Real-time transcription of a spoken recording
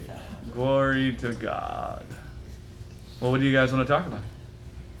Glory to God. Well, what do you guys want to talk about?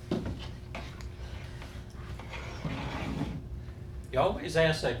 You always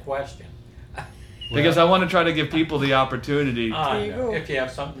ask that question. Because I want to try to give people the opportunity I know, if you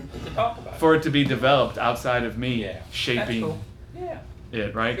have something to talk about. for it to be developed outside of me Yeah. shaping That's cool. Yeah.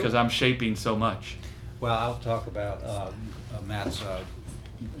 it, right? Because I'm shaping so much. Well, I'll talk about Matt's.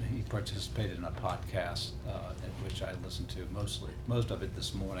 He participated in a podcast in which I listened to most of it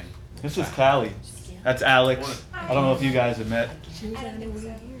this morning. This is Callie. That's Alex. I don't know if you guys have met.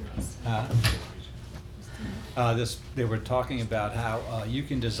 They were talking about how you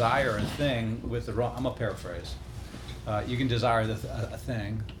can desire a thing with the wrong. I'm gonna paraphrase. You can desire a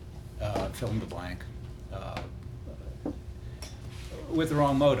thing, fill in the blank, with the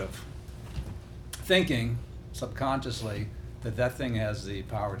wrong motive, thinking subconsciously that thing has the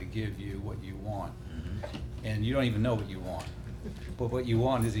power to give you what you want, and you don't even know what you want. But what you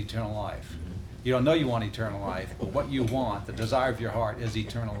want is eternal life. You don't know you want eternal life, but what you want, the desire of your heart, is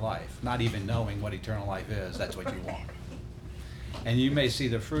eternal life. Not even knowing what eternal life is, that's what you want. And you may see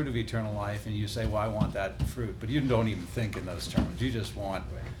the fruit of eternal life and you say, well, I want that fruit, but you don't even think in those terms. You just want,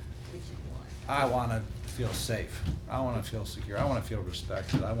 I want to feel safe. I want to feel secure. I want to feel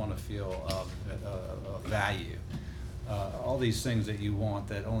respected. I want to feel value. All these things that you want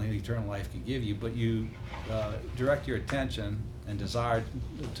that only eternal life can give you, but you direct your attention and desire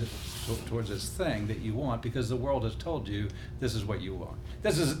towards this thing that you want because the world has told you this is what you want.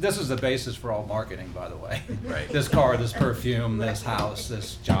 This is the basis for all marketing, by the way. Right. This car, this perfume, this house,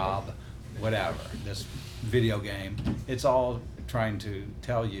 this job, whatever, this video game. It's all trying to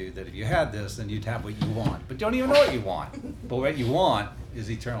tell you that if you had this, then you'd have what you want. But you don't even know what you want. But what you want is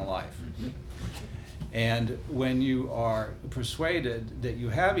eternal life. And when you are persuaded that you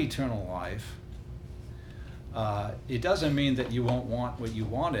have eternal life, it doesn't mean that you won't want what you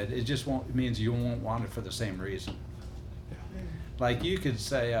wanted. It just means you won't want it for the same reason. Like you could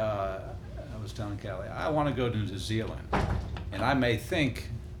say, I was telling Callie, I want to go to New Zealand. And I may think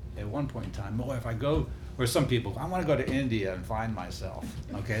at one point in time, boy, if I go, or some people, I want to go to India and find myself.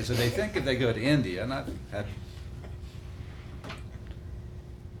 Okay, so they think if they go to India, and I've had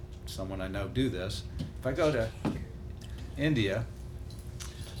someone I know do this, if I go to India,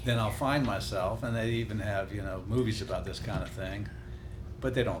 then I'll find myself, and they even have, movies about this kind of thing,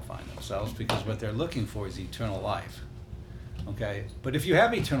 but they don't find themselves because what they're looking for is eternal life. Okay, but if you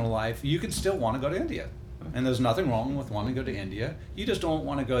have eternal life, you can still want to go to India, and there's nothing wrong with wanting to go to India. You just don't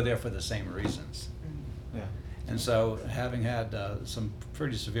want to go there for the same reasons. Yeah. And so, having had some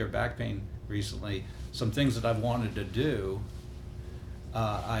pretty severe back pain recently, some things that I've wanted to do,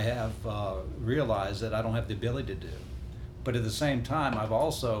 I have realized that I don't have the ability to do. But at the same time, I've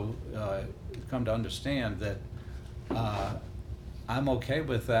also come to understand that I'm okay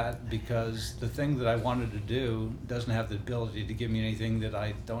with that because the thing that I wanted to do doesn't have the ability to give me anything that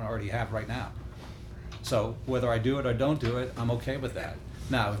I don't already have right now. So whether I do it or don't do it, I'm okay with that.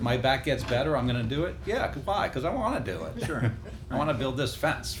 Now, if my back gets better, I'm going to do it? Yeah, why? Because I want to do it. Sure. I want to build this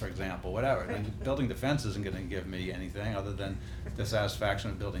fence, for example, whatever. And building the fence isn't going to give me anything other than the satisfaction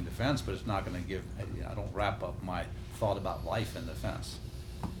of building the fence, but it's not going to give, I don't wrap up my thought about life in the fence.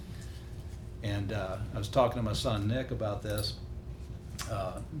 And I was talking to my son Nick about this,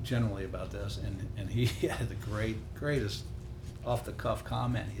 generally about this, and he had the greatest off-the-cuff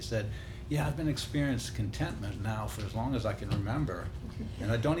comment. He said, yeah, I've been experiencing contentment now for as long as I can remember,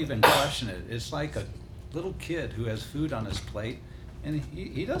 and I don't even question it. It's like a little kid who has food on his plate, and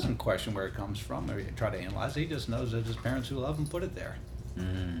he doesn't question where it comes from or try to analyze it. He just knows that his parents who love him put it there.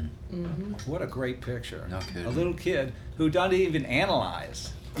 What a great picture. No kidding. A little kid who doesn't even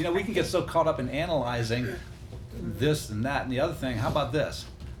analyze. We can get so caught up in analyzing this and that and the other thing. How about this?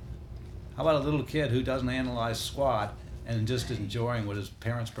 How about a little kid who doesn't analyze squat and just enjoying what his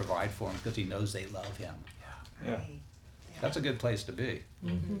parents provide for him because he knows they love him? Yeah. That's a good place to be.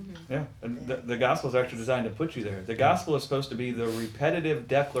 Yeah. And the gospel is actually designed to put you there. The gospel is supposed to be the repetitive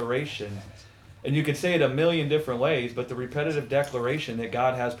declaration, and you could say it a million different ways, but the repetitive declaration that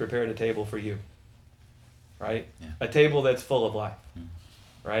God has prepared a table for you. Right? Yeah. A table that's full of life.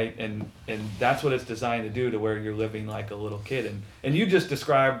 Right? And that's what it's designed to do, to where you're living like a little kid. And you just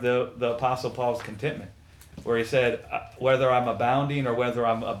described the Apostle Paul's contentment, where he said, whether I'm abounding or whether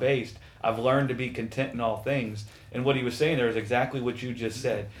I'm abased, I've learned to be content in all things. And what he was saying there is exactly what you just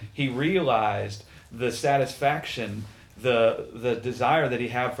said. He realized the satisfaction, the desire that he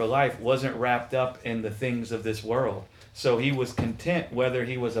had for life wasn't wrapped up in the things of this world. So he was content whether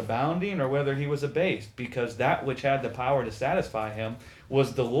he was abounding or whether he was abased, because that which had the power to satisfy him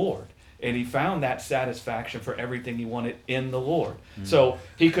was the Lord. and he found that satisfaction for everything he wanted in the Lord. So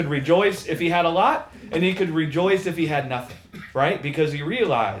he could rejoice if he had a lot, and he could rejoice if he had nothing, right? Because he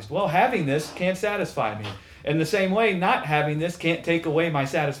realized, well, having this can't satisfy me. In the same way, not having this can't take away my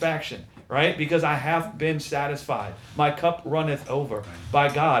satisfaction, right? Because I have been satisfied. My cup runneth over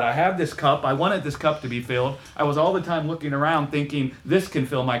by God. I have this cup. I wanted this cup to be filled. I was all the time looking around thinking, this can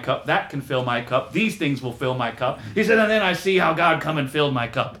fill my cup, that can fill my cup, these things will fill my cup. He said, and then I see how God come and filled my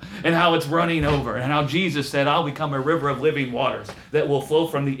cup, and how it's running over, and how Jesus said, I'll become a river of living waters that will flow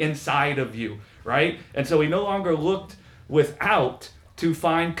from the inside of you, right? And so he no longer looked without to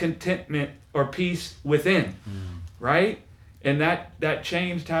find contentment or peace within, right? And that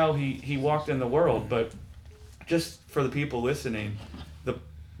changed how he walked in the world. But just for the people listening,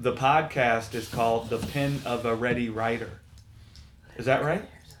 the podcast is called The Pen of a Ready Writer. Is that right?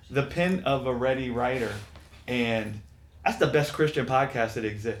 The Pen of a Ready Writer. And that's the best Christian podcast that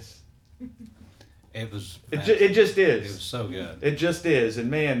exists. It was. It just is. It was so good. It just is.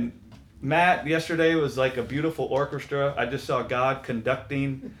 And man, Matt yesterday was like a beautiful orchestra. I just saw God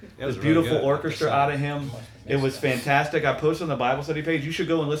conducting this really beautiful good. orchestra out of him. It was fantastic. I posted on the Bible study page. You should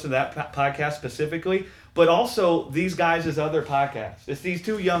go and listen to that podcast specifically. But also these guys' other podcasts. It's these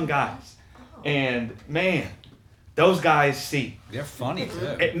two young guys. And man, those guys see. They're funny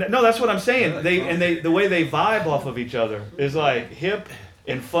too. No, that's what I'm saying. Really The way they vibe off of each other is like hip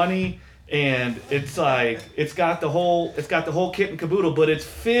and funny. And it's like it's got the whole kit and caboodle, but it's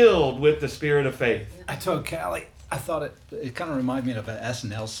filled with the spirit of faith. I told Callie, I thought it kind of reminded me of an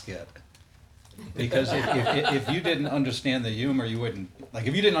SNL skit. Because if you didn't understand the humor, you wouldn't, like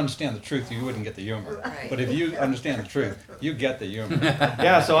if you didn't understand the truth, you wouldn't get the humor. Right. But if you understand the truth, you get the humor.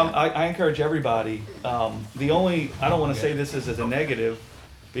 Yeah, so I encourage everybody. I don't want to say this as a negative,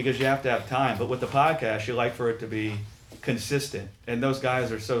 because you have to have time. But with the podcast, you like for it to be consistent, and those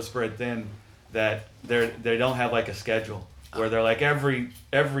guys are so spread thin that they don't have like a schedule where they're like every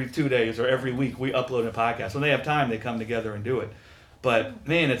 2 days or every week we upload a podcast. When they have time, they come together and do it. But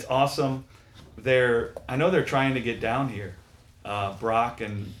man, it's awesome. I know they're trying to get down here, Brock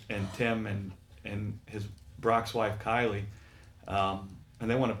and Tim and his Brock's wife Kylie, and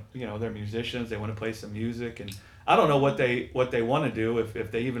they want to, they're musicians. They want to play some music, and I don't know what they want to do,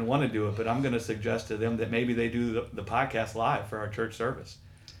 if they even want to do it, but I'm going to suggest to them that maybe they do the podcast live for our church service,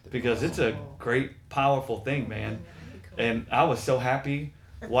 because it's a great, powerful thing, man. And I was so happy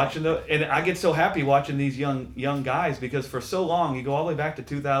watching and I get so happy watching these young guys, because for so long, you go all the way back to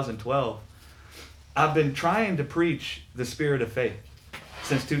 2012, I've been trying to preach the spirit of faith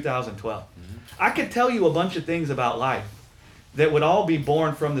since 2012. I could tell you a bunch of things about life that would all be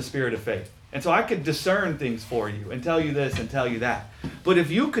born from the spirit of faith. And so I could discern things for you and tell you this and tell you that. But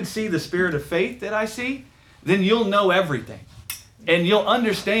if you could see the spirit of faith that I see, then you'll know everything. And you'll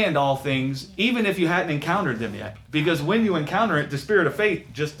understand all things, even if you hadn't encountered them yet. Because when you encounter it, the spirit of faith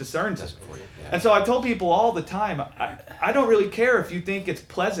just discerns it. And so I told people all the time, I don't really care if you think it's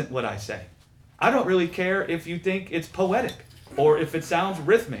pleasant what I say. I don't really care if you think it's poetic, or if it sounds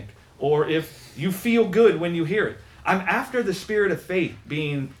rhythmic, or if you feel good when you hear it. I'm after the spirit of faith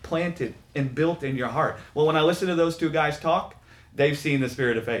being planted and built in your heart. Well, when I listen to those two guys talk, they've seen the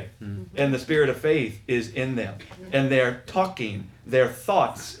spirit of faith. And the spirit of faith is in them. And their talking, their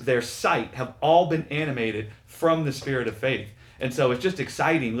thoughts, their sight have all been animated from the spirit of faith. And so it's just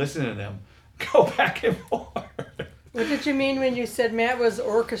exciting listening to them go back and forth. What did you mean when you said Matt was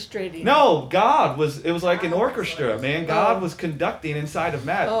orchestrating? No, it was like an orchestra, man. God was conducting inside of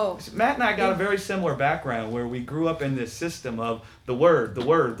Matt. Oh. Matt and I got a very similar background, where we grew up in this system of the word, the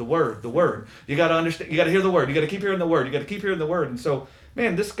word, the word, the word. You got to understand, you got to hear the word, you got to keep hearing the word, you got to keep hearing the word. And so,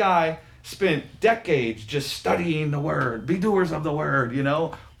 man, this guy spent decades just studying the word, be doers of the word,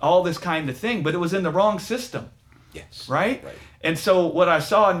 all this kind of thing, but it was in the wrong system. Yes. Right? And so what I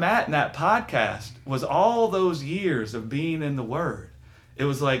saw in Matt in that podcast was all those years of being in the Word. It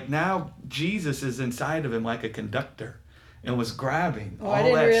was like now Jesus is inside of him like a conductor, and was grabbing all that I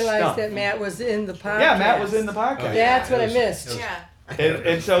didn't realize stuff. that Matt was in the podcast. Yeah, Matt was in the podcast. That's what I missed. Yeah.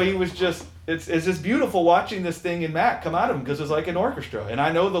 And so he was just, it's just beautiful watching this thing in Matt come out of him, because it's like an orchestra. And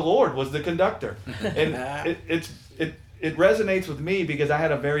I know the Lord was the conductor. And it resonates with me, because I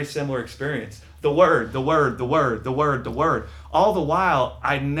had a very similar experience. The word, the word, the word, the word, the word. All the while,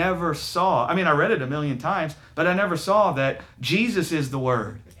 I never saw, I read it a million times, but I never saw that Jesus is the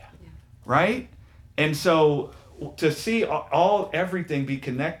word. Right? And so to see everything be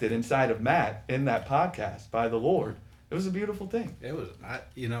connected inside of Matt in that podcast by the Lord, it was a beautiful thing. It was,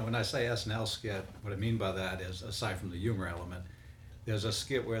 when I say SNL skit, what I mean by that is, aside from the humor element, there's a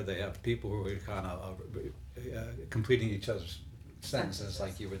skit where they have people who are kind of completing each other's sentences,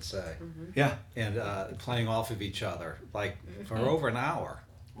 like you would say, Yeah. and playing off of each other, like for over an hour.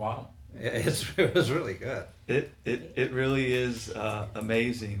 Wow. It was really good. It really is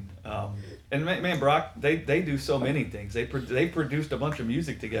amazing. And man, Brock, they do so many things. They produced a bunch of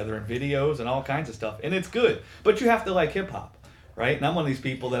music together and videos and all kinds of stuff, and it's good. But you have to like hip hop, right? And I'm one of these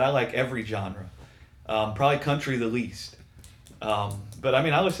people that I like every genre, probably country the least. But I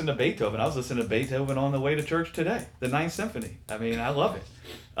mean, I listen to Beethoven. I was listening to Beethoven on the way to church today, the Ninth Symphony. I mean, I love it.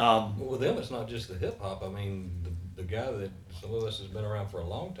 Well, with them, it's not just the hip hop. I mean, the guy that some of us has been around for a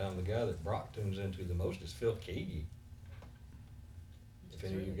long time, the guy that Brock tunes into the most is Phil Keaggy. If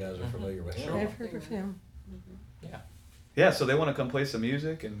any of you guys are familiar with him. I've heard of him. Yeah, so they want to come play some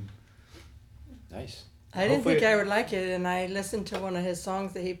music, and Nice. I didn't Hopefully- think I would like it, and I listened to one of his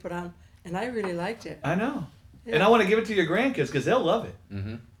songs that he put on, and I really liked it. I know. And Yeah. I want to give it to your grandkids because they'll love it.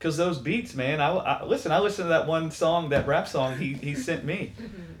 Mm-hmm. Because those beats, man. I listened to that one song, that rap song he sent me,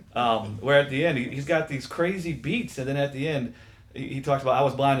 where at the end he's got these crazy beats, and then at the end he talks about I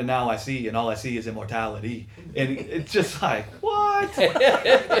was blind and now I see, and all I see is immortality, and it's just like what,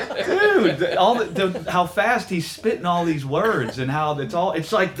 dude? How fast he's spitting all these words, and how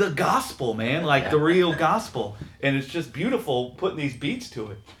it's like the gospel, man, like the real gospel, and it's just beautiful putting these beats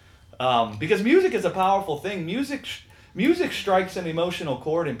to it. Because music is a powerful thing. Music strikes an emotional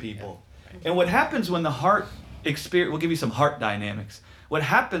chord in people. And what happens when the heart we'll give you some heart dynamics. What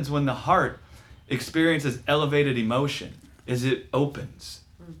happens when the heart experiences elevated emotion is it opens,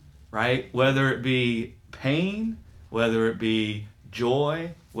 right? Whether it be pain, whether it be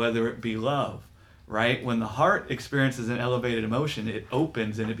joy, whether it be love, right? When the heart experiences an elevated emotion, it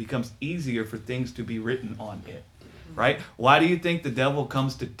opens and it becomes easier for things to be written on it. Right? Why do you think the devil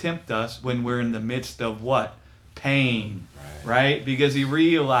comes to tempt us when we're in the midst of what? Pain. Right? Because he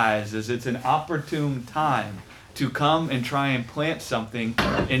realizes it's an opportune time to come and try and plant something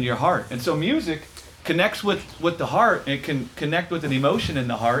in your heart. And so music connects with the heart. It can connect with an emotion in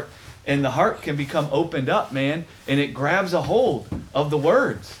the heart. And the heart can become opened up, man. And it grabs a hold of the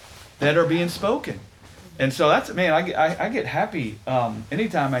words that are being spoken. And so that's, man, I get happy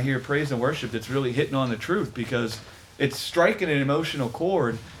anytime I hear praise and worship that's really hitting on the truth, because it's striking an emotional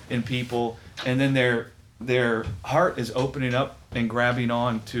chord in people, and then their heart is opening up and grabbing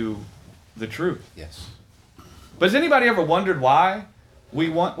on to the truth. Yes. But has anybody ever wondered why we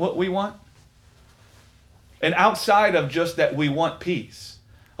want what we want? And outside of just that we want peace.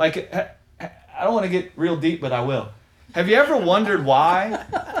 Like, I don't want to get real deep, but I will. Have you ever wondered why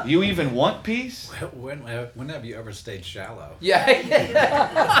you even want peace? When have you ever stayed shallow? Yeah.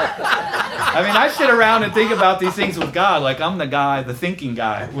 I mean, I sit around and think about these things with God, like I'm the thinking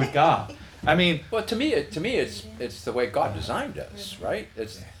guy with God. I mean, Well, to me, it's the way God designed us, right?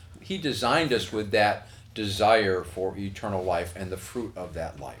 He designed us with that desire for eternal life and the fruit of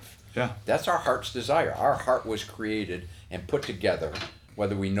that life. yeah. That's our heart's desire. Our heart was created and put together,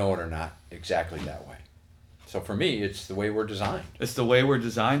 whether we know it or not, exactly that way. So for me, it's the way we're designed. It's the way we're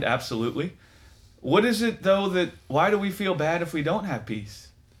designed, absolutely. What is it, though, why do we feel bad if we don't have peace?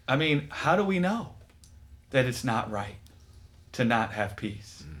 I mean, how do we know that it's not right to not have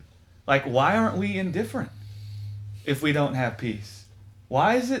peace? Like, why aren't we indifferent if we don't have peace?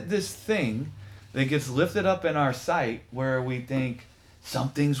 Why is it this thing that gets lifted up in our sight where we think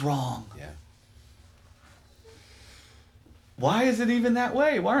something's wrong? Yeah. Why is it even that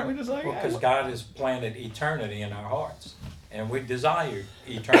way? Why aren't we just like, Because God has planted eternity in our hearts, and we desire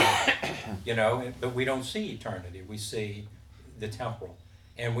eternity, but we don't see eternity. We see the temporal,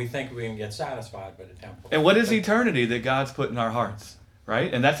 and we think we can get satisfied by the temporal. and what is eternity that God's put in our hearts,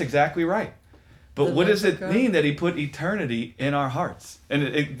 right? And that's exactly right. But The what does love it of God. mean that he put eternity in our hearts?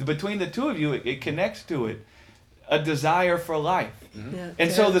 And between the two of you, it connects to it, a desire for life. Yeah, And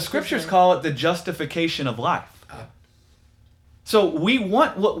to so have the scriptures different- call it the justification of life. So we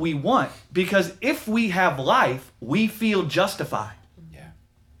want what we want because if we have life, we feel justified. Yeah.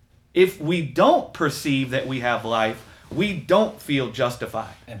 If we don't perceive that we have life, we don't feel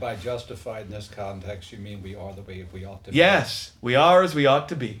justified. And by justified in this context, you mean we are the way we ought to be? Yes, we are as we ought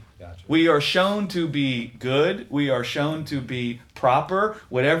to be. Gotcha. We are shown to be good. We are shown to be proper,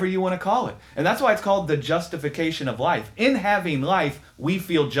 whatever you want to call it. And that's why it's called the justification of life. In having life, we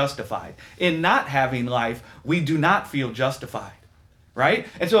feel justified. In not having life, we do not feel justified. Right?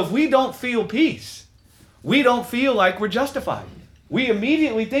 And so if we don't feel peace, we don't feel like we're justified. We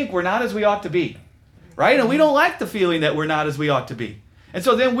immediately think we're not as we ought to be. Right? And we don't like the feeling that we're not as we ought to be. And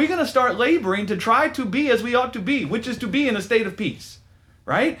so then we're going to start laboring to try to be as we ought to be, which is to be in a state of peace.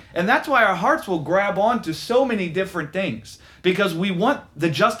 Right? And that's why our hearts will grab on to so many different things, because we want the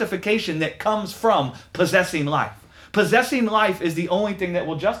justification that comes from possessing life. Possessing life is the only thing that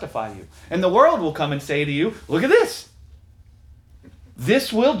will justify you. And the world will come and say to you, look at this.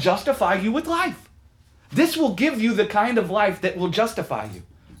 This will justify you with life. This will give you the kind of life that will justify you,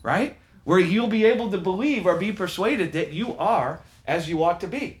 right? Where you'll be able to believe or be persuaded that you are as you ought to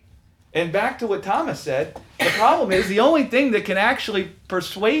be. And back to what Thomas said, the problem is the only thing that can actually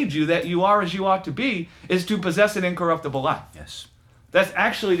persuade you that you are as you ought to be is to possess an incorruptible life. Yes. That's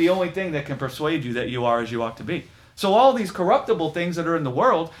actually the only thing that can persuade you that you are as you ought to be. So all these corruptible things that are in the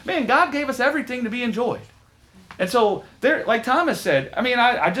world, man, God gave us everything to be enjoyed. And so, there, like Thomas said, I mean,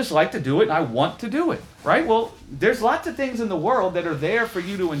 I just like to do it and I want to do it, right? Well, there's lots of things in the world that are there for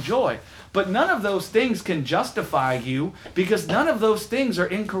you to enjoy. But none of those things can justify you because none of those things are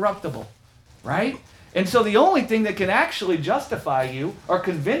incorruptible, right? And so the only thing that can actually justify you or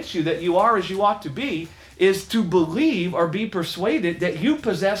convince you that you are as you ought to be is to believe or be persuaded that you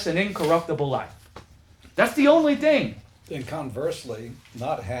possess an incorruptible life. That's the only thing. And conversely,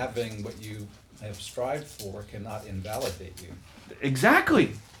 not having what you have strived for cannot invalidate you.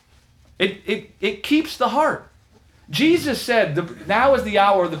 Exactly. It keeps the heart. Jesus said, now is the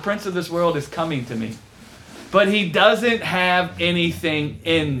hour, the prince of this world is coming to me, but he doesn't have anything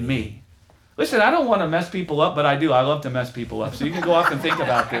in me. Listen, I don't want to mess people up, but I do. I love to mess people up. So you can go off and think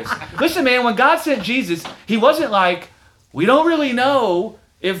about this. Listen, man, when God sent Jesus, he wasn't like, we don't really know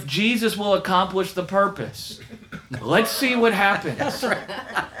if Jesus will accomplish the purpose. Let's see what happens.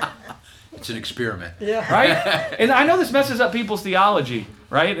 It's an experiment. Yeah. Right? And I know this messes up people's theology,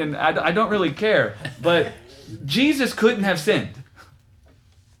 right? And I don't really care. But Jesus couldn't have sinned.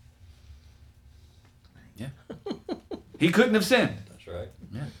 Yeah. He couldn't have sinned, That's right.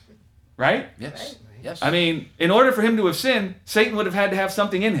 Yeah. right? Yes. Yes. I mean, in order for him to have sinned, Satan would have had to have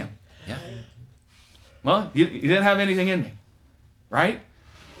something in him. Yeah. Well, you didn't have anything in me, right?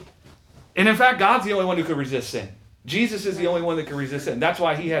 And in fact, God's the only one who could resist sin. Jesus is the only one that can resist sin. That's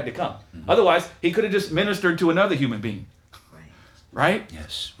why he had to come. Otherwise, he could have just ministered to another human being, right?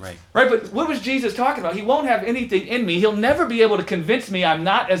 Yes. Right. Right, but what was Jesus talking about? He won't have anything in me. He'll never be able to convince me I'm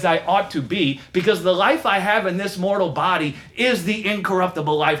not as I ought to be because the life I have in this mortal body is the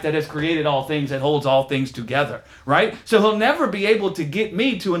incorruptible life that has created all things, that holds all things together, right? So he'll never be able to get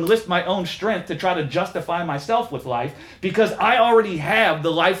me to enlist my own strength to try to justify myself with life because I already have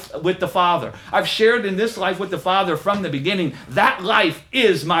the life with the Father. I've shared in this life with the Father from the beginning. That life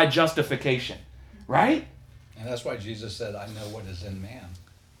is my justification, right? And that's why Jesus said, I know what is in man.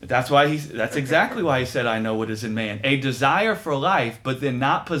 That's exactly why he said, I know what is in man. A desire for life, but then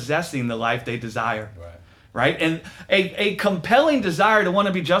not possessing the life they desire. Right? And a compelling desire to want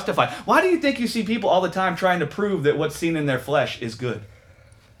to be justified. Why do you think you see people all the time trying to prove that what's seen in their flesh is good?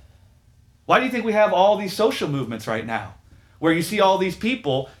 Why do you think we have all these social movements right now where you see all these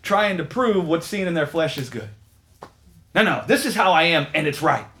people trying to prove what's seen in their flesh is good? No, this is how I am and it's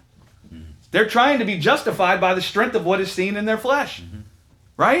right. They're trying to be justified by the strength of what is seen in their flesh.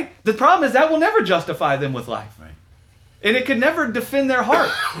 Right? The problem is that will never justify them with life. Right. And it could never defend their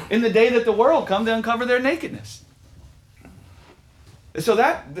heart in the day that the world come to uncover their nakedness. So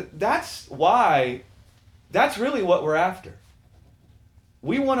that's why, that's really what we're after.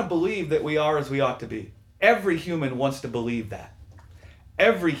 We want to believe that we are as we ought to be. Every human wants to believe that.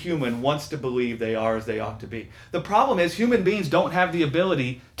 Every human wants to believe they are as they ought to be. The problem is human beings don't have the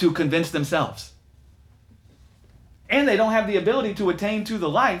ability to convince themselves. And they don't have the ability to attain to the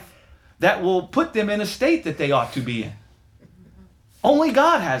life that will put them in a state that they ought to be in. Only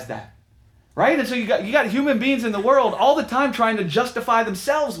God has that. Right? And so you got human beings in the world all the time trying to justify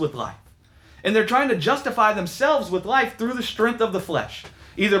themselves with life. And they're trying to justify themselves with life through the strength of the flesh.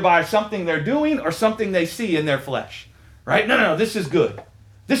 Either by something they're doing or something they see in their flesh. Right? No, this is good.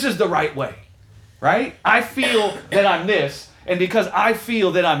 This is the right way. Right? I feel that I'm this, and because I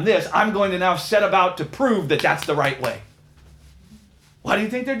feel that I'm this, I'm going to now set about to prove that that's the right way. Why do you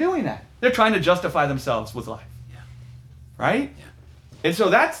think they're doing that? They're trying to justify themselves with life. Yeah. Right? Yeah. And so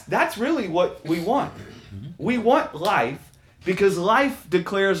that's really what we want. We want life because life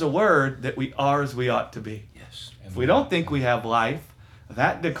declares a word that we are as we ought to be. Yes. If we don't think we have life,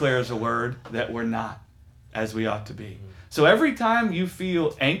 that declares a word that we're not as we ought to be. So every time you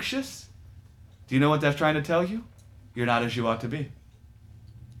feel anxious, do you know what that's trying to tell you? You're not as you ought to be.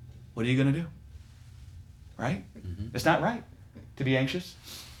 What are you going to do? Right? It's not right to be anxious.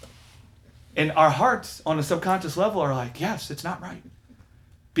 And our hearts on a subconscious level are like, yes, it's not right.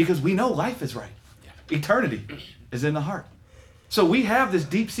 Because we know life is right. Yeah. Eternity is in the heart. So we have this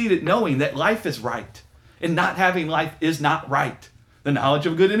deep-seated knowing that life is right. And not having life is not right. The knowledge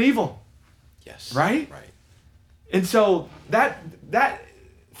of good and evil. Yes. Right? Right. And so that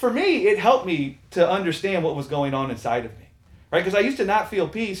for me, it helped me to understand what was going on inside of me. Right? Because I used to not feel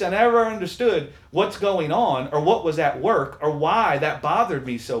peace. I never understood what's going on or what was at work or why that bothered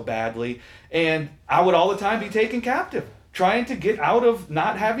me so badly. And I would all the time be taken captive, trying to get out of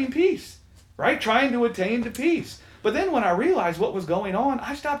not having peace, right? Trying to attain to peace. But then when I realized what was going on,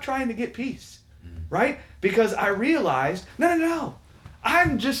 I stopped trying to get peace, right? Because I realized, no.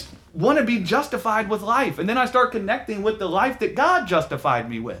 I'm just want to be justified with life. And then I start connecting with the life that God justified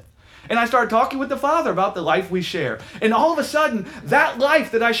me with. And I started talking with the Father about the life we share. And all of a sudden, that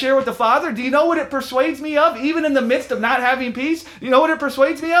life that I share with the Father, do you know what it persuades me of? Even in the midst of not having peace, you know what it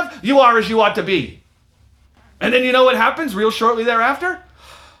persuades me of? You are as you ought to be. And then you know what happens real shortly thereafter?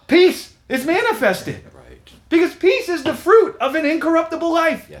 Peace is manifested. Right. Because peace is the fruit of an incorruptible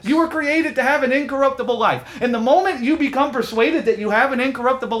life. Yes. You were created to have an incorruptible life. And the moment you become persuaded that you have an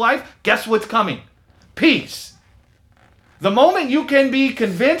incorruptible life, guess what's coming? Peace. The moment you can be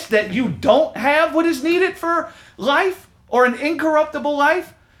convinced that you don't have what is needed for life or an incorruptible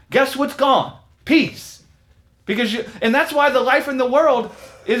life, guess what's gone? Peace. And that's why the life in the world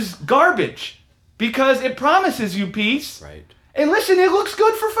is garbage, because it promises you peace. Right. And listen, it looks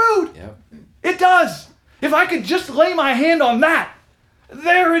good for food. Yep. It does. If I could just lay my hand on that,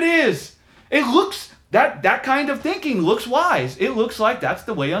 there it is. It looks, that kind of thinking looks wise. It looks like that's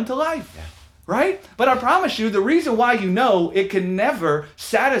the way unto life. Yeah. Right? But I promise you, the reason why you know it can never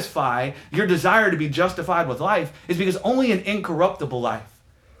satisfy your desire to be justified with life is because only an incorruptible life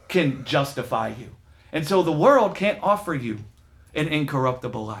can justify you. And so the world can't offer you an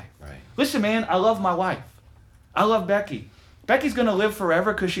incorruptible life. Right. Listen, man, I love my wife. I love Becky. Becky's going to live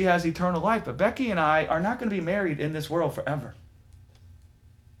forever because she has eternal life. But Becky and I are not going to be married in this world forever.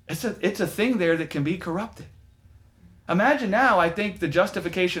 It's a thing there that can be corrupted. Imagine now, I think the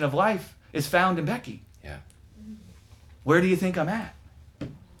justification of life is found in Becky. Yeah. Where do you think I'm at?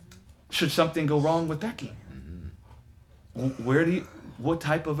 Should something go wrong with Becky? What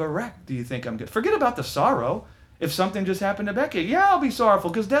type of a wreck do you think I'm getting? Forget about the sorrow. If something just happened to Becky, yeah, I'll be sorrowful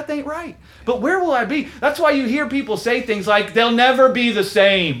because death ain't right. But where will I be? That's why you hear people say things like, they'll never be the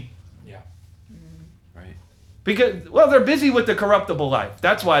same. Yeah. Right. Because, well, they're busy with the corruptible life.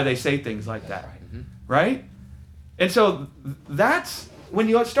 That's why they say things like that. Right? And so that's, when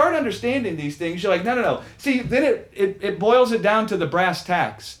you start understanding these things, you're like, no. See, then it boils it down to the brass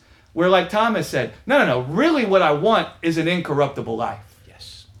tacks, where like Thomas said, no. Really what I want is an incorruptible life.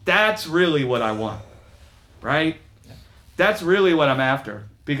 Yes. That's really what I want. Right? Yeah. That's really what I'm after.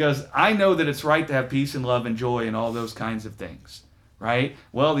 Because I know that it's right to have peace and love and joy and all those kinds of things. Right?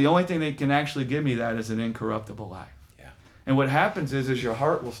 Well, the only thing that can actually give me that is an incorruptible life. Yeah. And what happens is your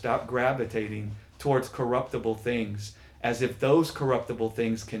heart will stop gravitating towards corruptible things, as if those corruptible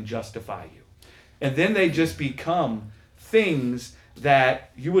things can justify you. And then they just become things that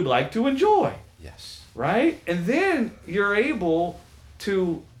you would like to enjoy, Yes. right? And then you're able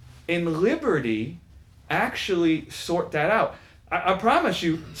to, in liberty, actually sort that out. I promise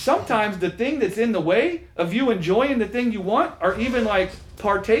you, sometimes the thing that's in the way of you enjoying the thing you want, or even like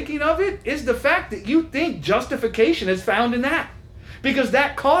partaking of it, is the fact that you think justification is found in that. Because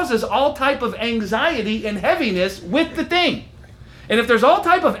that causes all type of anxiety and heaviness with the thing. And if there's all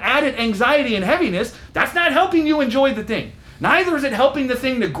type of added anxiety and heaviness, that's not helping you enjoy the thing. Neither is it helping the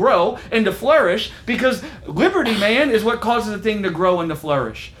thing to grow and to flourish, because liberty, man, is what causes the thing to grow and to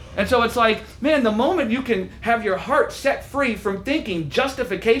flourish. And so it's like, man, the moment you can have your heart set free from thinking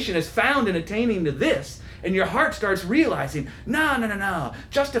justification is found in attaining to this, and your heart starts realizing, no,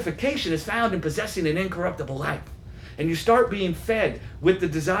 justification is found in possessing an incorruptible life. And you start being fed with the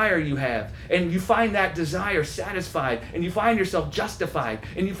desire you have, and you find that desire satisfied, and you find yourself justified,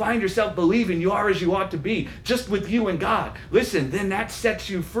 and you find yourself believing you are as you ought to be, just with you and God. Listen, then that sets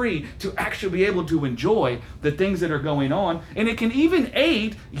you free to actually be able to enjoy the things that are going on, and it can even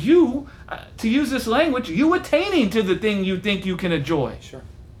aid you, to use this language, you attaining to the thing you think you can enjoy. Sure.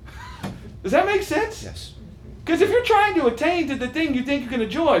 Does that make sense? Yes. Because if you're trying to attain to the thing you think you can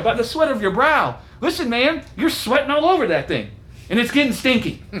enjoy by the sweat of your brow, listen, man, you're sweating all over that thing. And it's getting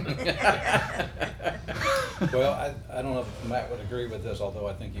stinky. Well, I don't know if Matt would agree with this, although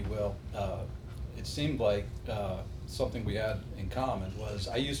I think he will. It seemed like something we had in common was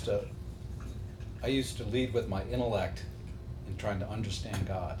I used to lead with my intellect in trying to understand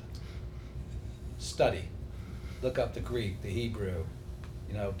God. Study. Look up the Greek, the Hebrew.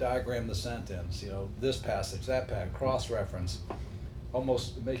 Diagram the sentence, this passage, that passage, cross-reference,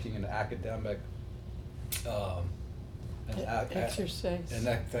 almost making an academic Exercise.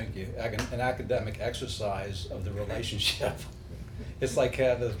 Thank you. An academic exercise of the relationship. It's like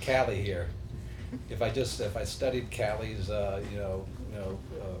having Callie here. if I studied Callie's,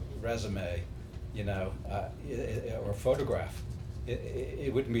 resume, or photograph,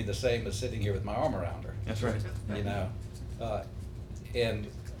 it wouldn't be the same as sitting here with my arm around her. That's right.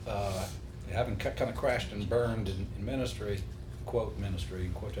 Having kind of crashed and burned in ministry, quote ministry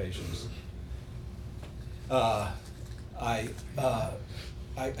in quotations, I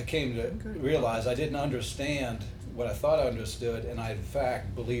came to realize I didn't understand what I thought I understood, and I in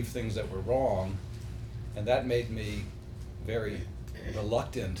fact believed things that were wrong, and that made me very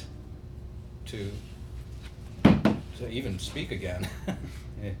reluctant to even speak again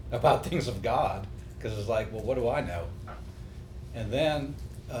about things of God, because it's like, well, what do I know? And then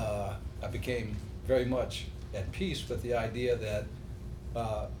I became very much at peace with the idea that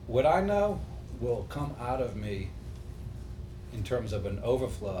what I know will come out of me in terms of an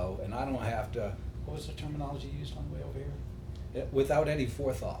overflow, and I don't have to, what was the terminology used on the way over here? Without any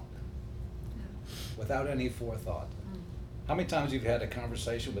forethought. Without any forethought. How many times you've had a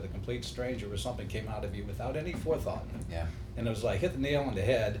conversation with a complete stranger where something came out of you without any forethought? Yeah. And it was like hit the nail on the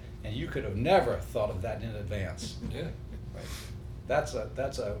head, and you could have never thought of that in advance. Yeah. Right. That's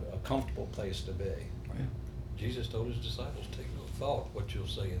a comfortable place to be. Jesus told his disciples, take no thought what you'll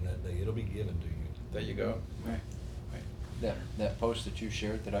say in that day. It'll be given to you. There you go. Right. That post that you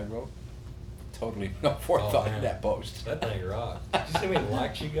shared that I wrote, totally no forethought in man. that post. That thing rocked. Did you see how many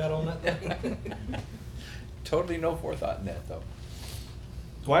likes you got on that thing? Totally no forethought in that, though.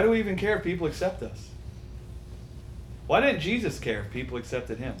 Why do we even care if people accept us? Why didn't Jesus care if people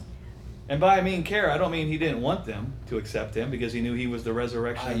accepted him? And by I mean care, I don't mean he didn't want them to accept him, because he knew he was the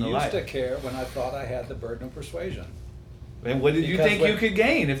resurrection I and the used life. to care when I thought I had the burden of persuasion. And what did you Because think when- you could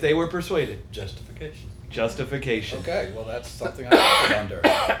gain if they were persuaded? Justification. Justification. Okay, well, that's something I suffered under,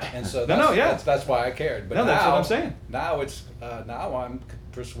 and so that's why I cared. But No, that's now, what I'm saying. Now now I'm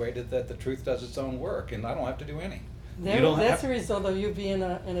persuaded that the truth does its own work, and I don't have to do any. You don't That's have- a result of you being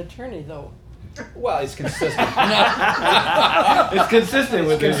an attorney, though. Well, it's consistent. It's consistent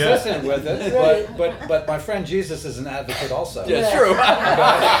with it. yeah. Consistent with it, Right. but my friend Jesus is an advocate also. Yeah, it's Yeah. true.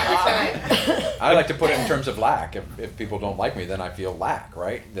 That's right. I like to put it in terms of lack. If people don't like me, then I feel lack,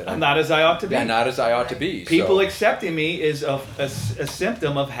 right? That I'm not as I ought to be. Yeah, not as I ought to be. People so. accepting me is a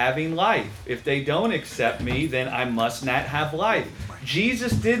symptom of having life. If they don't accept me, then I must not have life.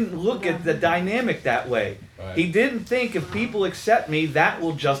 Jesus didn't look at the dynamic that way. Right. He didn't think if people accept me, that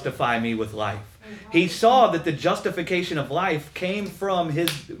will justify me with life. He saw that the justification of life came from his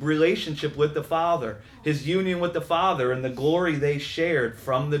relationship with the Father, his union with the Father, and the glory they shared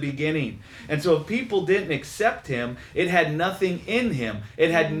from the beginning. And so if people didn't accept him, it had nothing in him.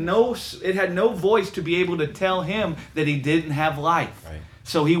 It had no voice to be able to tell him that he didn't have life. Right.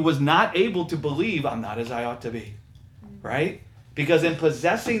 So he was not able to believe, I'm not as I ought to be. Right? Because in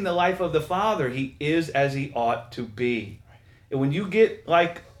possessing the life of the Father, he is as he ought to be. And when you get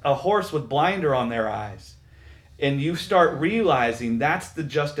like a horse with blinder on their eyes, and you start realizing that's the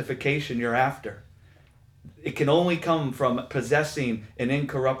justification you're after, it can only come from possessing an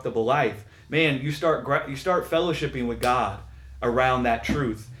incorruptible life. Man, you start fellowshipping with God around that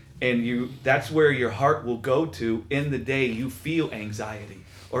truth, and that's where your heart will go to in the day you feel anxiety,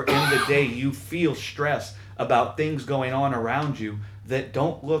 or in the day you feel stress about things going on around you that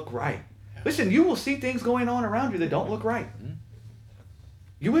don't look right. Listen, you will see things going on around you that don't look right.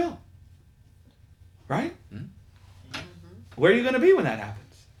 You will. Right? Where are you going to be when that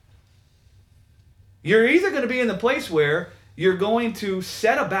happens? You're either going to be in the place where you're going to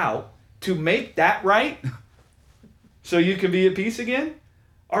set about to make that right so you can be at peace again,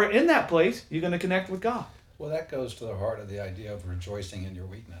 or in that place, you're going to connect with God. Well, that goes to the heart of the idea of rejoicing in your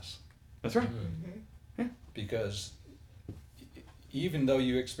weakness. That's right. Because even though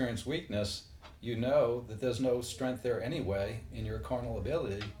you experience weakness, you know that there's no strength there anyway in your carnal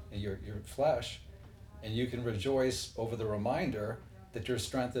ability, in your flesh, and you can rejoice over the reminder that your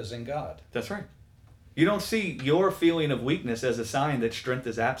strength is in God. That's right. You don't see your feeling of weakness as a sign that strength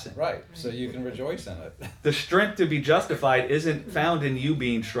is absent. Right, so you can rejoice in it. The strength to be justified isn't found in you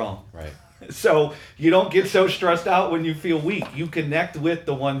being strong. Right. So you don't get so stressed out when you feel weak. You connect with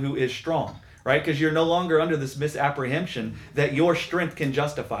the one who is strong, right? Because you're no longer under this misapprehension that your strength can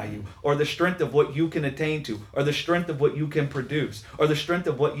justify you, or the strength of what you can attain to, or the strength of what you can produce, or the strength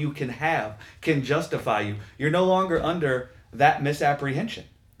of what you can have can justify you. You're no longer under that misapprehension.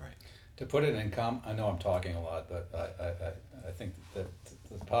 To put it in I know I'm talking a lot, but I think that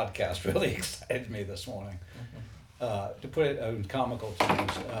the podcast really excited me this morning. To put it in comical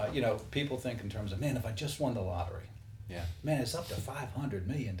terms, people think in terms of, man, if I just won the lottery, Yeah. man, it's up to $500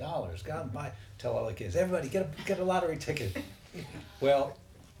 million. Go out and tell all the kids, everybody get a lottery ticket. Well,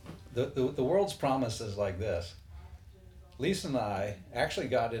 The world's promise is like this. Lisa and I actually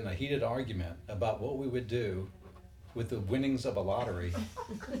got in a heated argument about what we would do with the winnings of a lottery,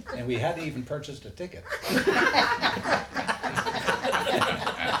 and we hadn't even purchased a ticket.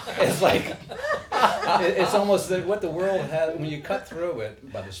 It's like, it's almost what the world has, when you cut through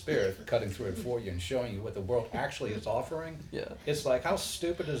it by the Spirit, cutting through it for you and showing you what the world actually is offering. Yeah. It's like, how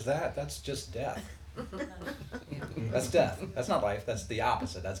stupid is that? That's just death. That's death. That's not life. That's the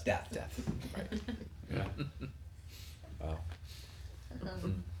opposite. That's death. Death. Right. Yeah. Wow.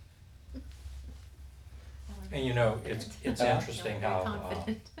 And you know, it's interesting how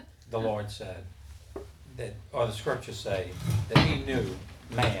the Lord said that, or the scriptures say, that he knew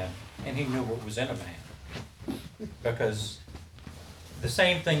man and he knew what was in a man. Because the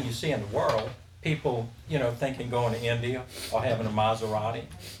same thing you see in the world, people, you know, thinking going to India or having a Maserati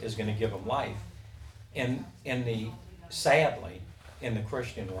is going to give them life. Sadly, in the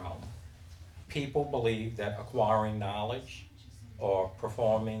Christian realm, people believe that acquiring knowledge or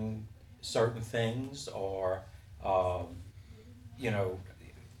performing certain things or, you know,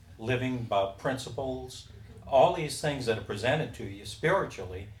 living by principles, all these things that are presented to you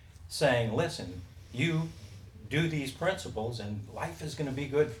spiritually, saying, listen, you do these principles and life is going to be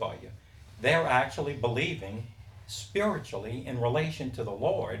good for you. They're actually believing spiritually in relation to the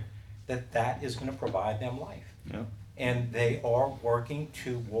Lord that that is going to provide them life. Yeah. And they are working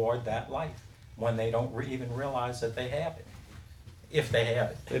toward that life when they don't even realize that they have it, if they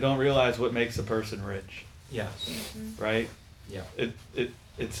have it. They don't realize what makes a person rich, Yes. right? Yeah.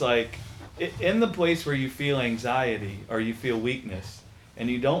 It's like in the place where you feel anxiety or you feel weakness, and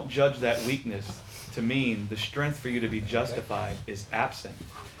you don't judge that weakness to mean the strength for you to be justified is absent.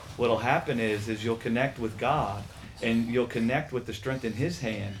 What'll happen is you'll connect with God, and you'll connect with the strength in His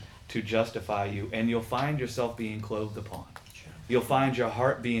hand to justify you, and you'll find yourself being clothed upon. You'll find your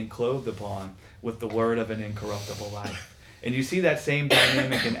heart being clothed upon with the word of an incorruptible life. And you see that same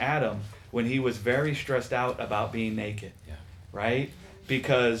dynamic in Adam when he was very stressed out about being naked, right?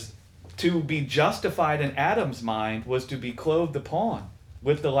 Because to be justified in Adam's mind was to be clothed upon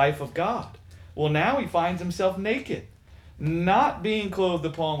with the life of God. Well, now he finds himself naked, not being clothed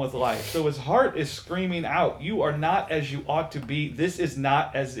upon with life. So his heart is screaming out, you are not as you ought to be. This is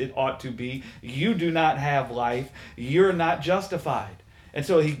not as it ought to be. You do not have life. You're not justified. And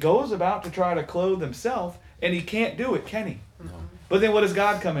so he goes about to try to clothe himself, and he can't do it, can he? No. But then what does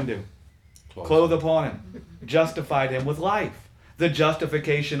God come and do? Clothe upon him, justified him with life, the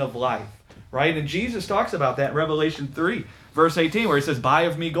justification of life, right? And Jesus talks about that in Revelation 3, verse 18, where he says, buy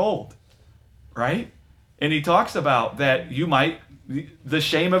of me gold, right? And he talks about that you might, the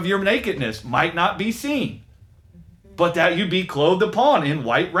shame of your nakedness might not be seen, but that you be clothed upon in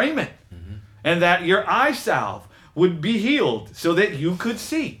white raiment, and that your eye salve would be healed so that you could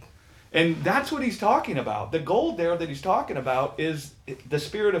see. And that's what he's talking about. The gold there that he's talking about is the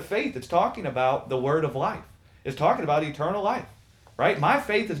spirit of faith. It's talking about the word of life. It's talking about eternal life, right? My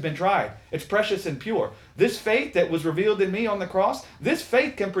faith has been tried. It's precious and pure. This faith that was revealed in me on the cross, this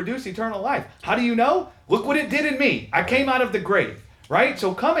faith can produce eternal life. How do you know? Look what it did in me. I came out of the grave, right?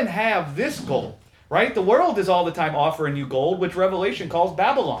 So come and have this gold, right? The world is all the time offering you gold, which Revelation calls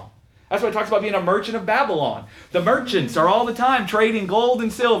Babylon. That's why it talks about being a merchant of Babylon. The merchants are all the time trading gold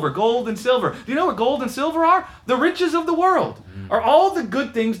and silver, gold and silver. Do you know what gold and silver are? The riches of the world. Are all the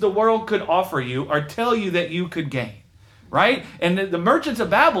good things the world could offer you or tell you that you could gain, right? And the merchants of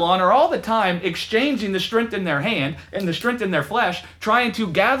Babylon are all the time exchanging the strength in their hand and the strength in their flesh, trying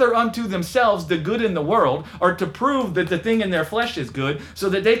to gather unto themselves the good in the world or to prove that the thing in their flesh is good so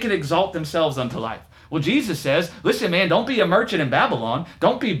that they can exalt themselves unto life. Well, Jesus says, listen, man, don't be a merchant in Babylon.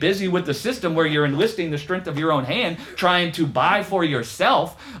 Don't be busy with the system where you're enlisting the strength of your own hand, trying to buy for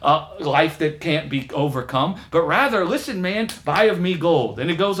yourself life that can't be overcome. But rather, listen, man, buy of me gold. And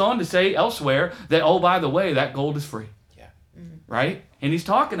it goes on to say elsewhere that, oh, by the way, that gold is free. Yeah. Right? And he's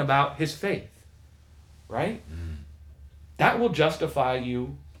talking about his faith. Right? That will justify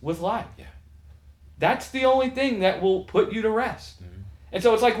you with life. Yeah. That's the only thing that will put you to rest. And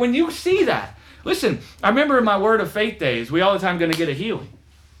so it's like when you see that, listen, I remember in my Word of Faith days, we all the time going to get a healing,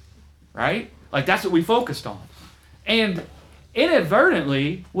 right? Like that's what we focused on. And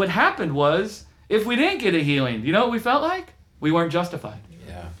inadvertently, what happened was, if we didn't get a healing, you know what we felt like? We weren't justified.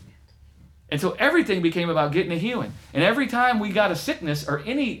 Yeah. And so everything became about getting a healing. And every time we got a sickness or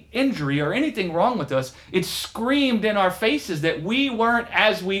any injury or anything wrong with us, it screamed in our faces that we weren't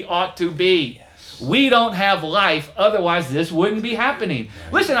as we ought to be. We don't have life, otherwise this wouldn't be happening.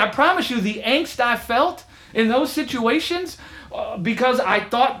 Listen, I promise you, the angst I felt in those situations because I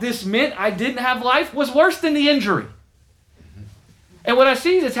thought this meant I didn't have life was worse than the injury. And what I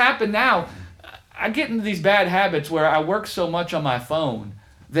see that's happened now, I get into these bad habits where I work so much on my phone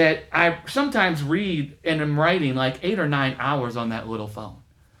that I sometimes read and am writing like 8 or 9 hours on that little phone.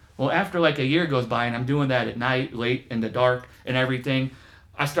 Well, after like a year goes by and I'm doing that at night, late in the dark and everything,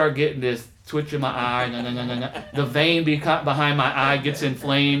 I start getting this twitch in my eye, the vein behind my eye gets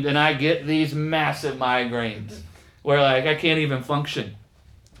inflamed, and I get these massive migraines where like I can't even function.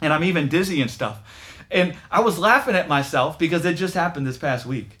 And I'm even dizzy and stuff. And I was laughing at myself because it just happened this past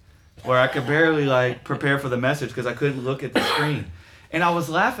week where I could barely like prepare for the message because I couldn't look at the screen. And I was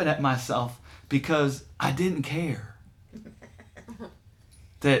laughing at myself because I didn't care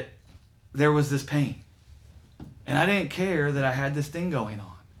that there was this pain. And I didn't care that I had this thing going on.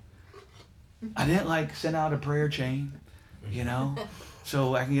 I didn't like send out a prayer chain, you know,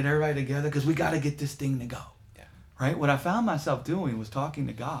 so I can get everybody together because we got to get this thing to go. Yeah. Right? What I found myself doing was talking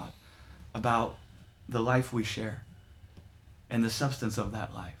to God about the life we share and the substance of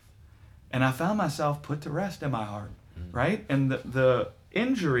that life. And I found myself put to rest in my heart, right? And the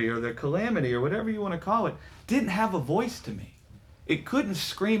injury or the calamity or whatever you want to call it didn't have a voice to me. It couldn't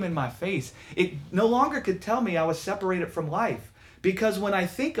scream in my face. It no longer could tell me I was separated from life. Because when I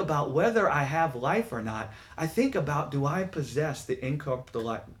think about whether I have life or not, I think about, do I possess the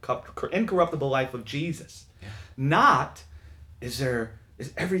incorruptible life of Jesus? Yeah. Not, is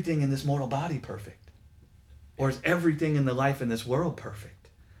everything in this mortal body perfect? Or is everything in the life in this world perfect?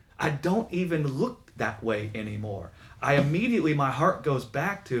 I don't even look that way anymore. I immediately, my heart goes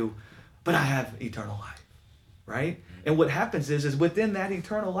back to, but I have eternal life, right? And what happens is within that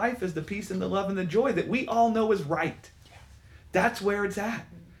eternal life is the peace and the love and the joy that we all know is right. That's where it's at.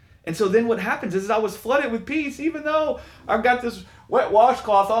 And so then what happens is I was flooded with peace, even though I've got this wet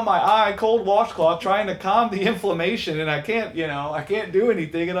washcloth on my eye, cold washcloth, trying to calm the inflammation, and I can't do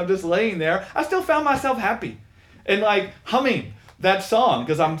anything, and I'm just laying there. I still found myself happy and like humming that song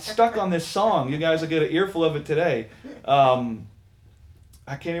because I'm stuck on this song. You guys will get an earful of it today. I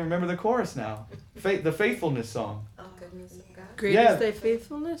can't even remember the chorus now. The faithfulness song. Oh, goodness of God. Great Yeah. is thy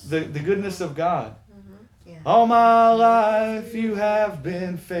faithfulness. The goodness of God. Yeah. All my life you have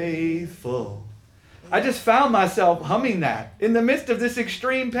been faithful. I just found myself humming that in the midst of this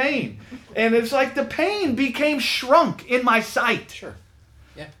extreme pain. And it's like the pain became shrunk in my sight. Sure.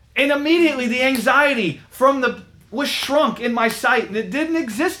 Yeah. And immediately the anxiety was shrunk in my sight and it didn't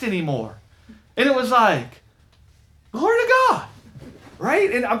exist anymore. And it was like, glory to God.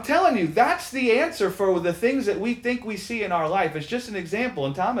 Right? And I'm telling you, that's the answer for the things that we think we see in our life. It's just an example.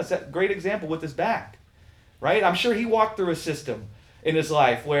 And Thomas, that great example with his back. Right? I'm sure he walked through a system in his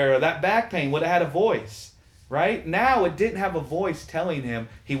life where that back pain would have had a voice. Right? Now it didn't have a voice telling him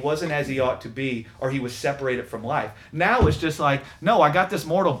he wasn't as he ought to be or he was separated from life. Now it's just like, no, I got this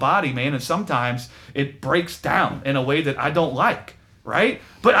mortal body, man, and sometimes it breaks down in a way that I don't like. Right?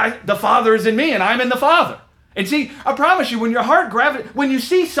 But the Father is in me and I'm in the Father. And see, I promise you, when your heart when you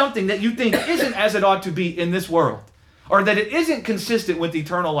see something that you think isn't as it ought to be in this world, or that it isn't consistent with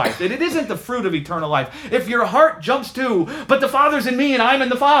eternal life, that it isn't the fruit of eternal life, if your heart jumps to, but the Father's in me and I'm in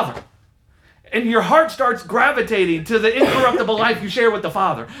the Father, and your heart starts gravitating to the incorruptible life you share with the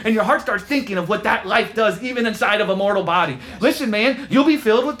Father, and your heart starts thinking of what that life does even inside of a mortal body. Yes. Listen, man, you'll be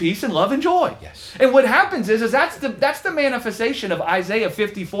filled with peace and love and joy. Yes. And what happens is that's the manifestation of Isaiah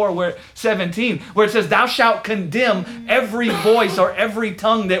 54, 17, where it says, thou shalt condemn every voice or every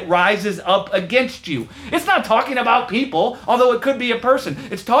tongue that rises up against you. It's not talking about people, although it could be a person.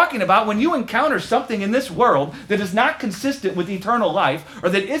 It's talking about when you encounter something in this world that is not consistent with eternal life, or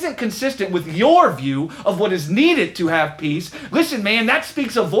that isn't consistent with your view of what is needed to have peace. Listen, man, that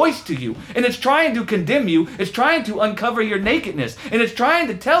speaks a voice to you, and it's trying to condemn you. It's trying to uncover your nakedness, and it's trying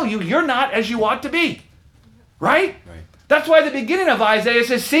to tell you you're not as you ought to be. Right? That's why the beginning of Isaiah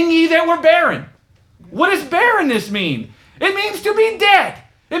says, sing ye that were barren. What does barrenness mean? It means to be dead.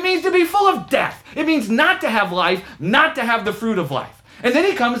 It means to be full of death. It means not to have life, not to have the fruit of life. And then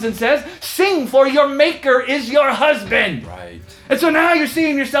he comes and says, sing, for your maker is your husband. Right. And so now you're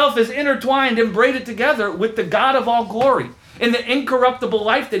seeing yourself as intertwined and braided together with the God of all glory in the incorruptible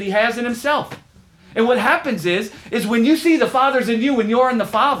life that he has in himself. And what happens is when you see the Father's in you and you're in the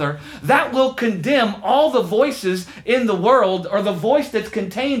Father, that will condemn all the voices in the world, or the voice that's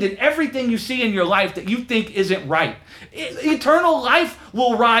contained in everything you see in your life that you think isn't right. Eternal life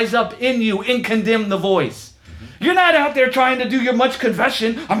will rise up in you and condemn the voice. You're not out there trying to do your much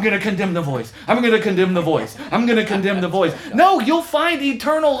confession. I'm going to condemn the voice. I'm going to condemn the voice. I'm going to condemn the voice. No, you'll find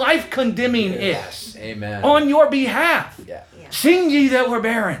eternal life condemning Yes. Amen. it on your behalf. Yeah. Sing ye that were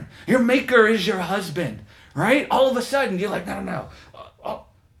barren. Your maker is your husband. Right? All of a sudden, you're like, no.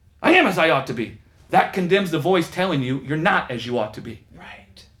 I am as I ought to be. That condemns the voice telling you you're not as you ought to be.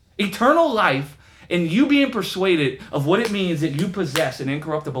 Right. Eternal life and you being persuaded of what it means that you possess an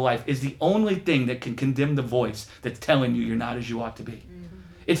incorruptible life is the only thing that can condemn the voice that's telling you you're not as you ought to be.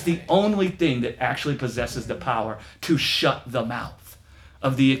 It's the only thing that actually possesses the power to shut the mouth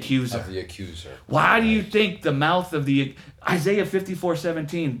of the accuser. Of the accuser. Why do you think the mouth of the Isaiah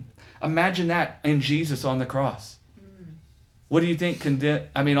 54:17? Imagine that in Jesus on the cross. What do you think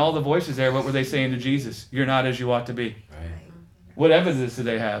all the voices there, what were they saying to Jesus? You're not as you ought to be. Right. What evidence do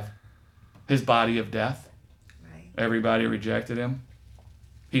they have? His body of death. Right. Everybody rejected him.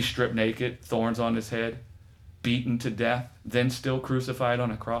 He's stripped naked, thorns on his head, beaten to death, then still crucified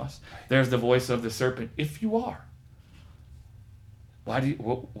on a cross. There's the voice of the serpent. If you are,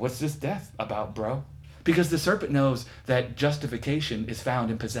 what's this death about, bro? Because the serpent knows that justification is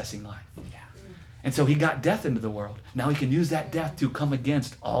found in possessing life. Yeah. And so he got death into the world. Now he can use that death to come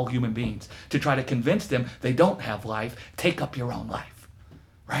against all human beings, to try to convince them they don't have life. Take up your own life.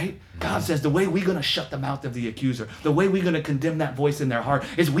 Right? God says the way we're going to shut the mouth of the accuser, the way we're going to condemn that voice in their heart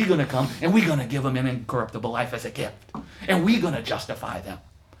is we're going to come and we're going to give them an incorruptible life as a gift. And we're going to justify them.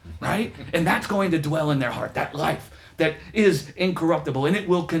 Right? And that's going to dwell in their heart, that life that is incorruptible, and it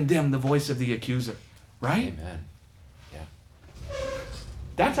will condemn the voice of the accuser. Right? Amen. Yeah.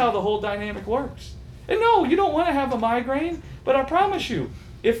 That's how the whole dynamic works. And no, you don't want to have a migraine, but I promise you,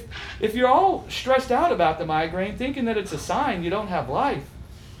 if you're all stressed out about the migraine, thinking that it's a sign you don't have life,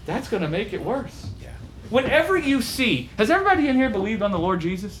 that's going to make it worse. Yeah. Whenever you see, has everybody in here believed on the Lord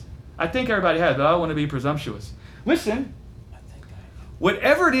Jesus? I think everybody has, but I don't want to be presumptuous. Listen,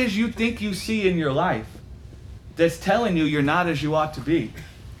 whatever it is you think you see in your life that's telling you you're not as you ought to be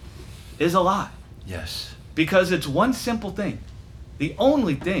is a lie. Yes. Because it's one simple thing. The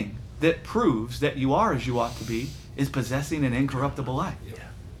only thing that proves that you are as you ought to be is possessing an incorruptible life. Yeah.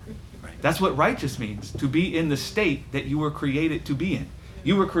 Right. That's what righteous means, to be in the state that you were created to be in.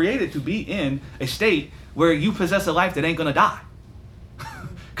 You were created to be in a state where you possess a life that ain't going to die.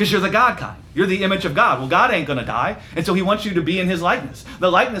 Because you're the God kind. You're the image of God. Well, God ain't going to die, and so he wants you to be in his likeness, the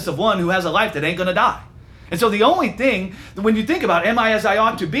likeness of one who has a life that ain't going to die. And so the only thing, when you think about, am I as I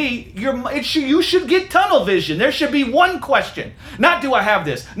ought to be, you should get tunnel vision. There should be one question. Not do I have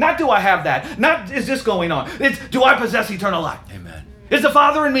this, not do I have that, not is this going on. It's do I possess eternal life? Amen. Is the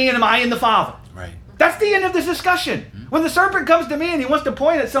Father in me and am I in the Father? Right. That's the end of this discussion. When the serpent comes to me and he wants to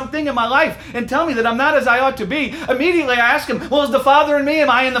point at something in my life and tell me that I'm not as I ought to be, immediately I ask him, well, is the Father in me? Am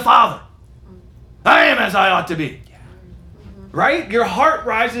I in the Father? I am as I ought to be. Right? Your heart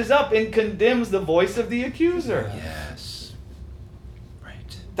rises up and condemns the voice of the accuser. Yes.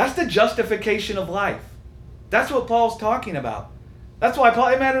 Right. That's the justification of life. That's what Paul's talking about. That's why Paul,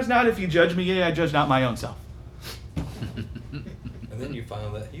 it matters not if you judge me, yea, I judge not my own self. And then you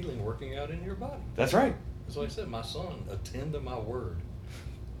find that healing working out in your body. That's right. That's why he said, my son, attend to my word.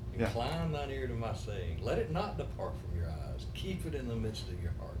 Yeah. Incline thine ear to my saying. Let it not depart from your eyes. Keep it in the midst of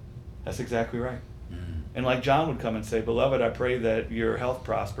your heart. That's exactly right. And like John would come and say, beloved, I pray that your health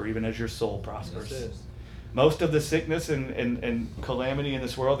prosper, even as your soul prospers. That's it. Most of the sickness and calamity in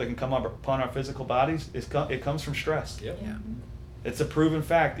this world that can come upon our physical bodies, it comes from stress. Yep. Yeah. It's a proven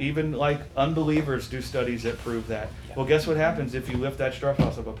fact. Even like unbelievers do studies that prove that. Well, guess what happens if you lift that stress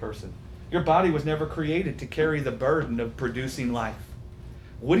off of a person? Your body was never created to carry the burden of producing life.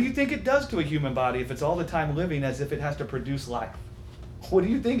 What do you think it does to a human body if it's all the time living as if it has to produce life? What do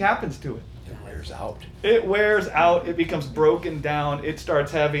you think happens to it? It wears out. It wears out. It becomes broken down. It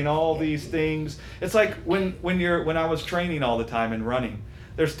starts having all these things. It's like when I was training all the time and running.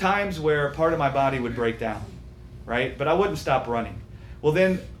 There's times where part of my body would break down, right? But I wouldn't stop running. Well,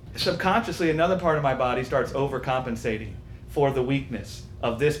 then subconsciously another part of my body starts overcompensating for the weakness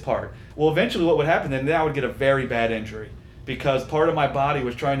of this part. Well, eventually what would happen then I would get a very bad injury because part of my body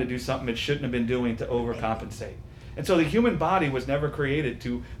was trying to do something it shouldn't have been doing to overcompensate. And so the human body was never created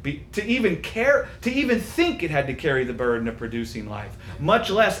to even think it had to carry the burden of producing life, much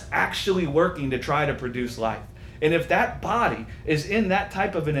less actually working to try to produce life. And if that body is in that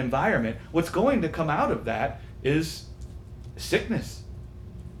type of an environment, what's going to come out of that is sickness,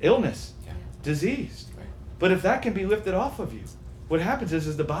 illness, disease. Right. But if that can be lifted off of you, what happens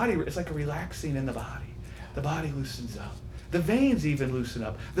is the body, it's like a relaxing in the body. The body loosens up. The veins even loosen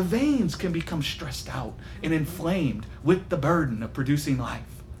up. The veins can become stressed out and inflamed with the burden of producing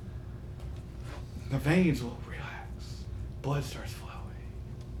life. The veins will relax. Blood starts flowing.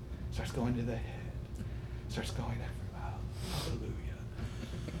 Starts going to the head. Starts going everywhere. Hallelujah.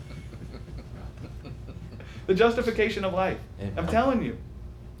 The justification of life. I'm telling you.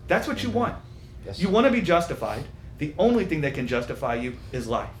 That's what you want. Yes. You want to be justified. The only thing that can justify you is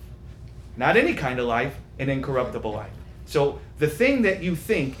life. Not any kind of life, an incorruptible life. So the thing that you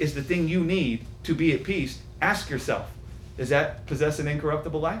think is the thing you need to be at peace, ask yourself, does that possess an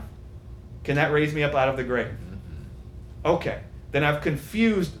incorruptible life? Can that raise me up out of the grave? Okay, then I've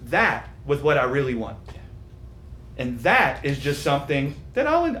confused that with what I really want. And that is just something that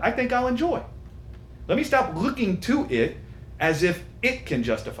I think I'll enjoy. Let me stop looking to it as if it can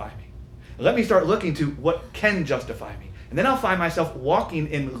justify me. Let me start looking to what can justify me. And then I'll find myself walking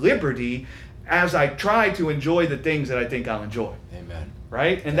in liberty as I try to enjoy the things that I think I'll enjoy. Amen.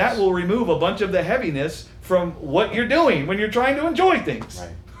 Right? And that will remove a bunch of the heaviness from what you're doing when you're trying to enjoy things.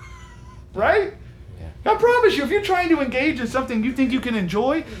 Right. Right? Yeah. I promise you, if you're trying to engage in something you think you can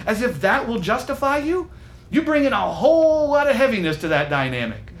enjoy, as if that will justify you, you bring in a whole lot of heaviness to that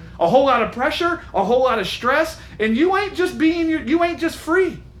dynamic. A whole lot of pressure, a whole lot of stress, and you ain't just you ain't just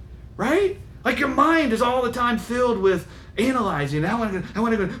free. Right? Like your mind is all the time filled with analyzing. I want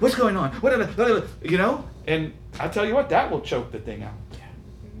to. What's going on? Whatever. You know. And I tell you what, that will choke the thing out. Yeah.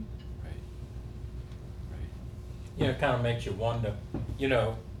 Right. Right. You know, it kind of makes you wonder, you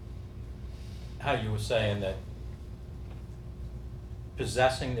know, how you were saying that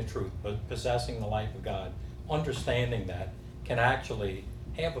possessing the truth, but possessing the life of God, understanding that can actually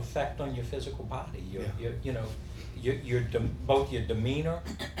have effect on your physical body. Both your demeanor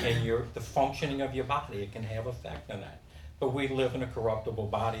and the functioning of your body. It can have effect on that. But we live in a corruptible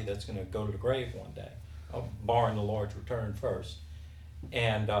body that's going to go to the grave one day, barring the Lord's return first.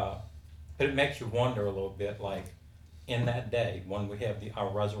 And but it makes you wonder a little bit, like in that day when we have our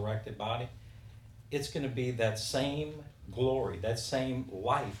resurrected body, it's going to be that same glory, that same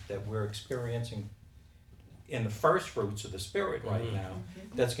life that we're experiencing in the first fruits of the Spirit right now,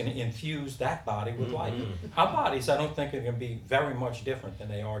 that's going to infuse that body with life. Our bodies, I don't think, are going to be very much different than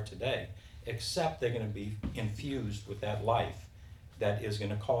they are today, except they're going to be infused with that life that is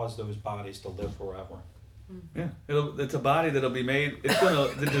going to cause those bodies to live forever. Yeah, it's a body that'll be made.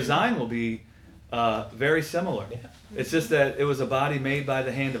 The design will be very similar. Yeah. It's just that it was a body made by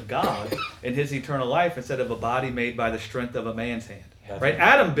the hand of God in His eternal life, instead of a body made by the strength of a man's hand. Right?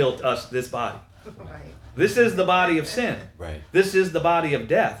 Adam built us this body. Right. This is the body of sin. Right. This is the body of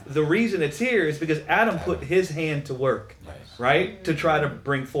death. The reason it's here is because Adam put his hand to work, right? To try to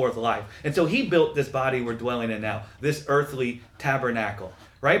bring forth life. And so he built this body we're dwelling in now, this earthly tabernacle,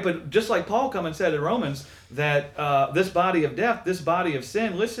 right? But just like Paul come and said in Romans, that this body of death, this body of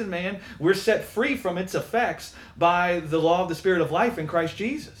sin, listen, man, we're set free from its effects by the law of the Spirit of life in Christ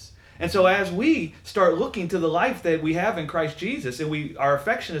Jesus. And so as we start looking to the life that we have in Christ Jesus, and our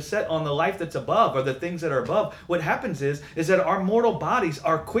affection is set on the life that's above, or the things that are above, what happens is that our mortal bodies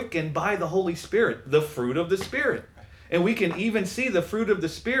are quickened by the Holy Spirit, the fruit of the Spirit. And we can even see the fruit of the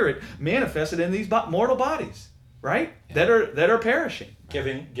Spirit manifested in these mortal bodies, right? Yeah. That are perishing.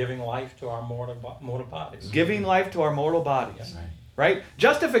 Giving life to our mortal bodies. Giving life to our mortal bodies. Yes. Right?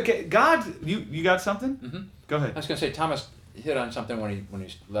 Justification. God, you got something? Mm-hmm. Go ahead. I was going to say, Thomas hit on something when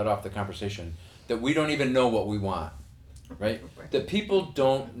he led off the conversation, that we don't even know what we want, right? That people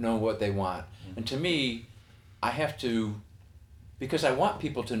don't know what they want. And to me, I have to, because I want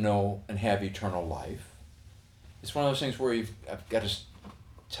people to know and have eternal life, it's one of those things where I've got to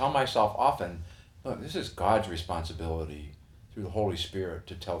tell myself often, look, this is God's responsibility through the Holy Spirit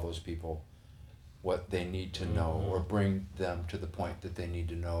to tell those people what they need to know, or bring them to the point that they need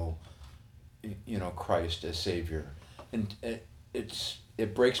to know, Christ as Savior. And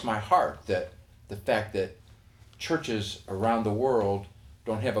it breaks my heart that the fact that churches around the world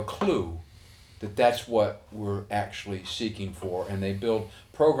don't have a clue that that's what we're actually seeking for, and they build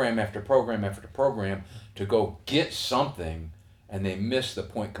program after program after program to go get something, and they miss the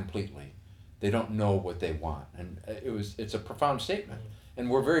point completely. They don't know what they want, and it's a profound statement. And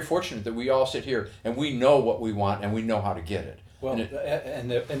we're very fortunate that we all sit here and we know what we want and we know how to get it. Well,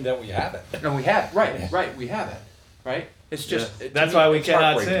 and that we have it. No, we have it. Right, we have it. Right? It's just... Yeah. That's why we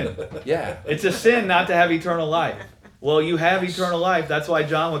cannot sin. Yeah. It's a sin not to have eternal life. Well, you have eternal life. That's why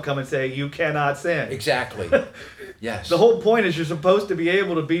John would come and say, you cannot sin. Exactly. Yes. The whole point is you're supposed to be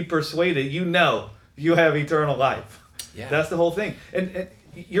able to be persuaded. You know you have eternal life. Yeah. That's the whole thing. And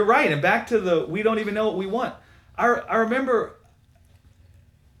you're right. And back to we don't even know what we want. I remember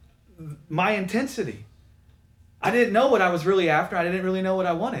my intensity. I didn't know what I was really after. I didn't really know what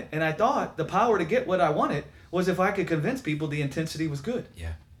I wanted. And I thought the power to get what I wanted was if I could convince people the intensity was good.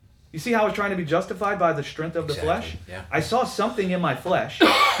 Yeah. You see how I was trying to be justified by the strength of the flesh? Yeah. I saw something in my flesh,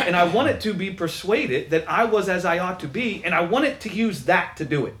 and I wanted to be persuaded that I was as I ought to be, and I wanted to use that to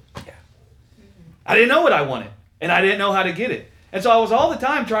do it. Yeah. I didn't know what I wanted, and I didn't know how to get it. And so I was all the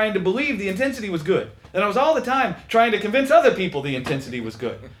time trying to believe the intensity was good. And I was all the time trying to convince other people the intensity was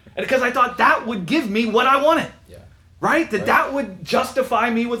good. And because I thought that would give me what I wanted. Yeah. Right? That would justify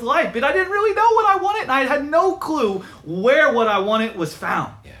me with life. But I didn't really know what I wanted, and I had no clue where what I wanted was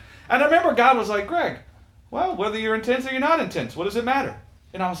found. Yeah. And I remember God was like, Greg, well, whether you're intense or you're not intense, what does it matter?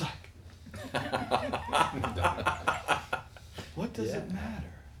 And I was like, what does it matter?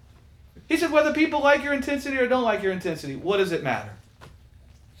 He said, whether people like your intensity or don't like your intensity, what does it matter?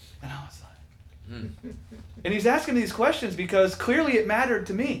 And I was like, and he's asking these questions because clearly it mattered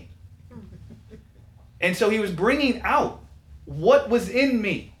to me. And so he was bringing out what was in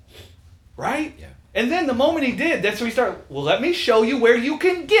me, right? Yeah. And then the moment he did, that's when he started, well, let me show you where you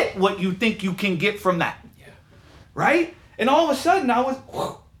can get what you think you can get from that. Yeah. Right? And all of a sudden I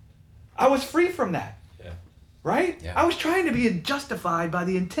was free from that. Yeah. Right? Yeah. I was trying to be justified by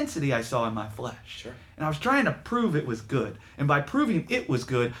the intensity I saw in my flesh. Sure. And I was trying to prove it was good. And by proving it was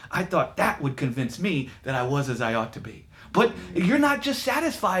good, I thought that would convince me that I was as I ought to be. But you're not just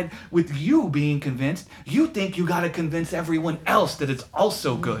satisfied with you being convinced. You think you got to convince everyone else that it's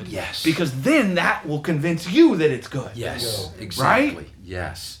also good. Yes. Because then that will convince you that it's good. Yes, Bingo. exactly. Right?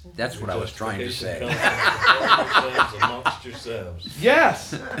 Yes, that's what I was trying to say. Yourselves amongst yourselves.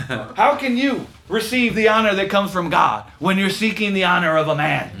 Yes. How can you receive the honor that comes from God when you're seeking the honor of a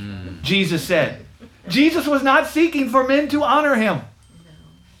man? Jesus said. Jesus was not seeking for men to honor him.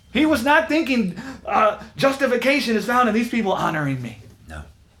 He was not thinking justification is found in these people honoring me. No.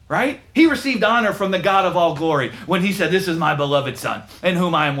 Right? He received honor from the God of all glory when he said, this is my beloved son in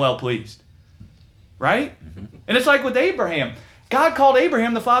whom I am well pleased. Right? And it's like with Abraham. God called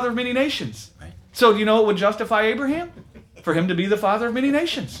Abraham the father of many nations. Right. So do you know what would justify Abraham? For him to be the father of many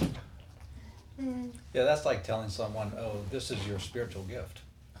nations. Yeah, that's like telling someone, oh, this is your spiritual gift.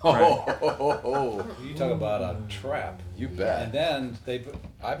 Oh, You talk about a trap. you bet. And then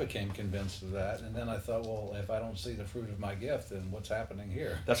I became convinced of that, and then I thought, well, if I don't see the fruit of my gift, then what's happening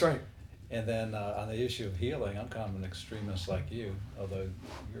here? That's right. And then on the issue of healing, I'm kind of an extremist like you, although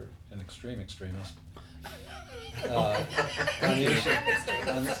you're an extreme extremist. On the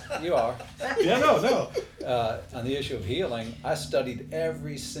issue, you are. Yeah, no. On the issue of healing, I studied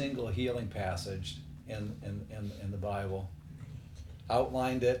every single healing passage in the Bible,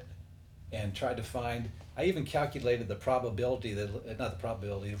 outlined it, and tried to find. I even calculated the probability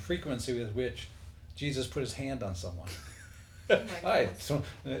the frequency with which Jesus put his hand on someone. Right, so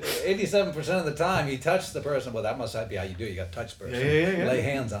 87% of the time he touched the person. Well, that must be how you do it. You got to touch the person, Yeah. lay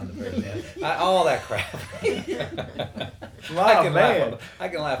hands on the person. All that crap. Wow, man. I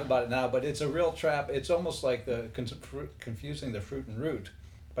can laugh about it now, but it's a real trap. It's almost like confusing the fruit and root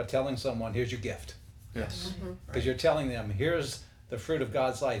by telling someone, "Here's your gift," Yes. because you're telling them, "Here's the fruit of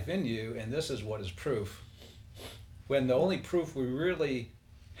God's life in you, and this is what is proof." When the only proof we really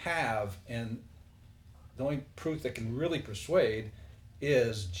have, and the only proof that can really persuade,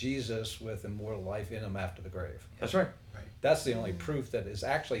 is Jesus with immortal life in him after the grave. That's right. That's the only proof that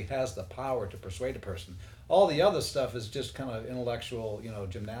actually has the power to persuade a person. All the other stuff is just kind of intellectual,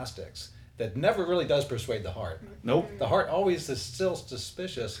 gymnastics that never really does persuade the heart. Nope. The heart always is still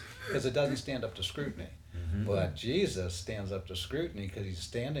suspicious because it doesn't stand up to scrutiny. But Jesus stands up to scrutiny because he's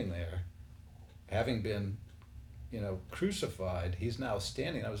standing there, having been, crucified. He's now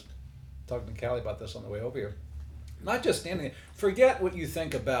standing. I was talking to Callie about this on the way over here. Not just standing there. Forget what you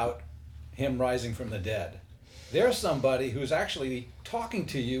think about him rising from the dead. There's somebody who's actually talking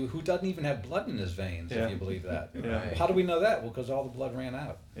to you who doesn't even have blood in his veins, Yeah. if you believe that. Yeah. How do we know that? Well, because all the blood ran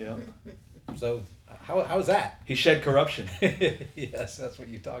out. Yeah. So how's that? He shed corruption. Yes, that's what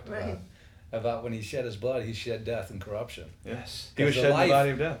you talked about. Right. About when he shed his blood, he shed death and corruption. Yes. He was the shedding the life body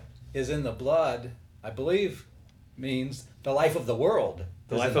of death. is in the blood, I believe, means the life of the world.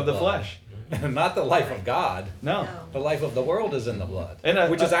 The is life in of the blood. flesh. Not the life of God. No. The life of the world is in the blood, And,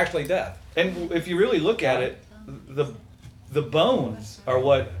 which is actually death. And if you really look at it, the bones are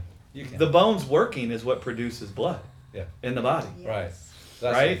what You can. the bones working is what produces blood Yeah. in the body. Right.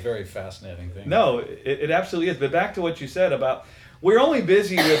 That's Right? a very fascinating thing. No, it absolutely is. But back to what you said about we're only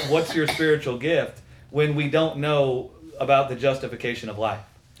busy with what's your spiritual gift when we don't know about the justification of life.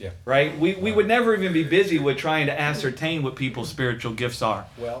 Yeah. Right? We would never even be busy with trying to ascertain what people's spiritual gifts are.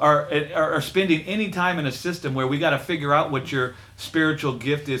 Well- or spending any time in a system where we got to figure out what your spiritual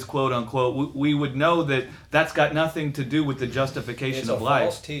gift is, quote unquote. We would know that that's got nothing to do with the justification It's a of life.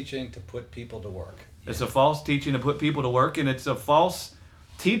 false teaching to put people to work. It's a false teaching to put people to work, and it's a false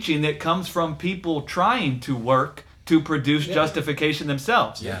teaching that comes from people trying to work to produce justification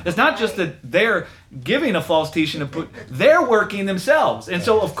themselves. Yeah. It's not just that they're giving a false teaching to they're working themselves. And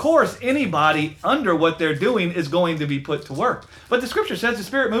so of course anybody under what they're doing is going to be put to work. But the scripture says the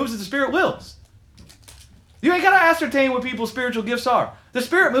Spirit moves as the Spirit wills. You ain't got to ascertain what people's spiritual gifts are. The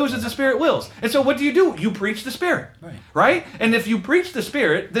Spirit moves as the Spirit wills. And so what do? You preach the Spirit. Right? And if you preach the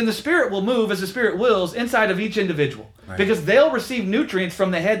Spirit, then the Spirit will move as the Spirit wills inside of each individual. Right. Because they'll receive nutrients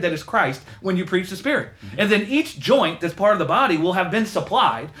from the head that is Christ when you preach the Spirit. And then each joint that's part of the body will have been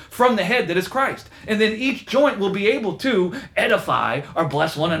supplied from the head that is Christ. And then each joint will be able to edify or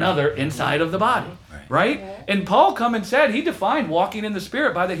bless one another inside of the body. Right? And Paul come and said, he defined walking in the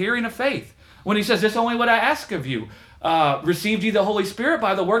Spirit by the hearing of faith. When he says, this is only what I ask of you. Received ye the Holy Spirit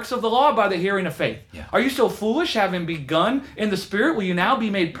by the works of the law, by the hearing of faith. Yeah. Are you so foolish, having begun in the Spirit, will you now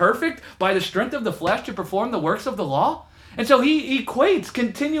be made perfect by the strength of the flesh to perform the works of the law? And so he equates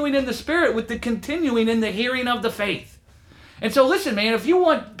continuing in the Spirit with the continuing in the hearing of the faith. And so listen, man, if you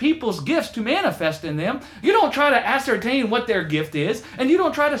want people's gifts to manifest in them, you don't try to ascertain what their gift is, and you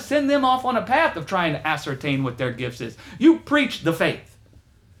don't try to send them off on a path of trying to ascertain what their gifts is. You preach the faith.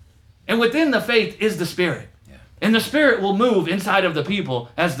 And within the faith is the Spirit. Yeah. And the Spirit will move inside of the people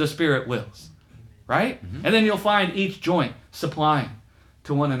as the Spirit wills. Right? Mm-hmm. And then you'll find each joint supplying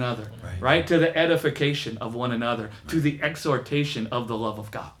to one another. Right? To the edification of one another. To the exhortation of the love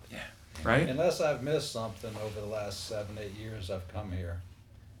of God. Yeah. Right? Unless I've missed something over the last 7-8 years I've come here,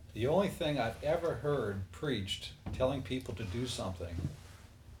 the only thing I've ever heard preached telling people to do something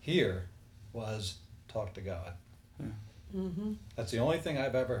here was talk to God. That's the only thing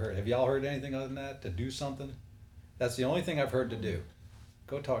I've ever heard. Have y'all heard anything other than that? To do something? That's the only thing I've heard to do.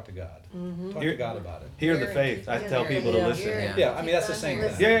 Go talk to God. Talk to God about it. Hear the faith. I tell people to listen. Yeah, I mean, that's the same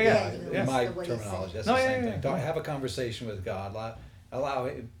thing. Yeah. In my terminology, that's No, the yeah, same yeah, thing. Don't have a conversation with God. Allow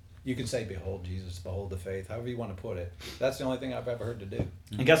it. You can say, behold Jesus, behold the faith, however you want to put it. That's the only thing I've ever heard to do.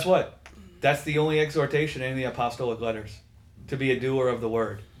 And guess what? That's the only exhortation in the apostolic letters. To be a doer of the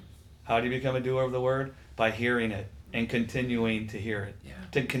word. How do you become a doer of the word? By hearing it and continuing to hear it. Yeah.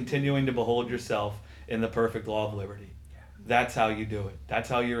 To continuing to behold yourself in the perfect law of liberty. That's how you do it. That's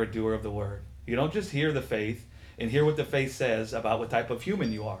how you're a doer of the word. You don't just hear the faith and hear what the faith says about what type of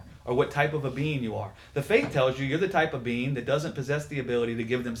human you are or what type of a being you are. The faith tells you you're the type of being that doesn't possess the ability to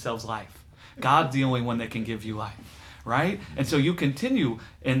give themselves life. God's the only one that can give you life. Right? And so you continue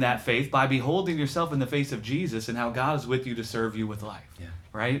in that faith by beholding yourself in the face of Jesus and how God is with you to serve you with life. Yeah.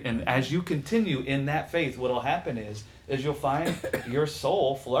 Right? And as you continue in that faith, what will happen is you'll find your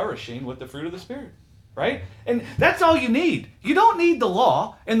soul flourishing with the fruit of the Spirit. Right? And that's all you need. You don't need the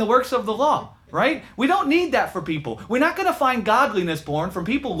law and the works of the law. Right? We don't need that for people. We're not going to find godliness born from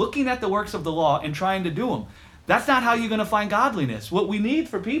people looking at the works of the law and trying to do them. That's not how you're going to find godliness. What we need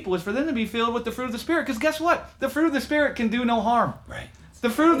for people is for them to be filled with the fruit of the Spirit. Because guess what? The fruit of the Spirit can do no harm. Right. The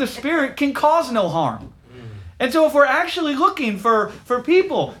fruit of the Spirit can cause no harm. And so if we're actually looking for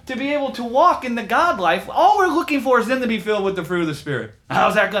people to be able to walk in the God life, all we're looking for is them to be filled with the fruit of the Spirit.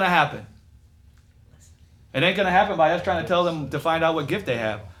 How's that going to happen? It ain't going to happen by us trying to tell them to find out what gift they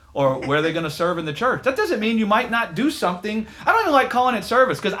have or where they're going to serve in the church. That doesn't mean you might not do something. I don't even like calling it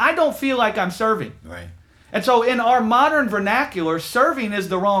service because I don't feel like I'm serving. Right. And so in our modern vernacular, serving is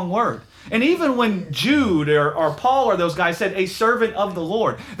the wrong word. And even when Jude or Paul or those guys said a servant of the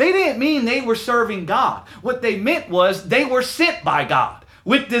Lord, they didn't mean they were serving God. What they meant was they were sent by God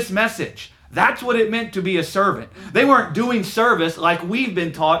with this message. That's what it meant to be a servant. They weren't doing service like we've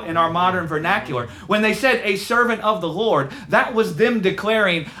been taught in our modern vernacular. When they said a servant of the Lord, that was them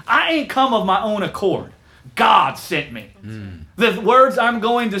declaring, I ain't come of my own accord. God sent me. The words I'm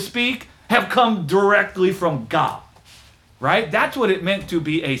going to speak have come directly from God. Right? That's what it meant to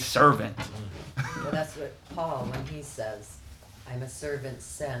be a servant. Well, that's what Paul, when he says, I'm a servant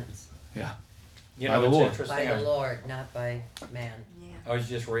sent Yeah. You By know, the it's Lord. interesting. by the Lord, not by man. I was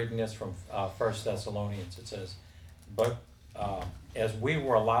just reading this from 1 Thessalonians. It says, but as we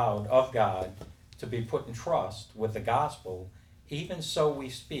were allowed of God to be put in trust with the gospel, even so we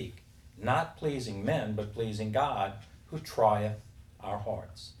speak, not pleasing men, but pleasing God, who trieth our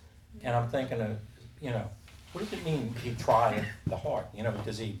hearts. And I'm thinking of, what does it mean he trieth the heart?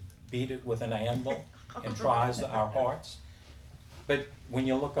 Does he beat it with an anvil and tries our hearts? But when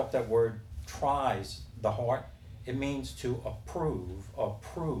you look up that word tries the heart, it means to approve or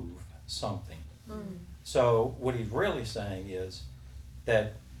prove something. So what he's really saying is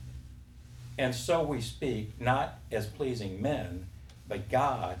that, and so we speak, not as pleasing men, but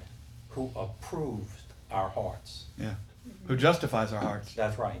God who approves our hearts. Yeah. Who justifies our hearts.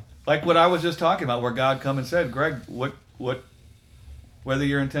 That's right. Like what I was just talking about, where God come and said, Greg, whether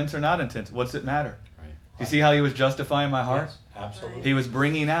you're intense or not intense, what's it matter? Right. You see how he was justifying my heart? Yes, absolutely. He was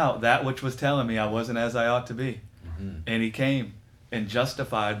bringing out that which was telling me I wasn't as I ought to be. And he came and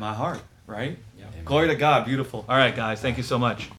justified my heart, right? Yeah. Glory to God. Beautiful. All right, guys. Thank you so much.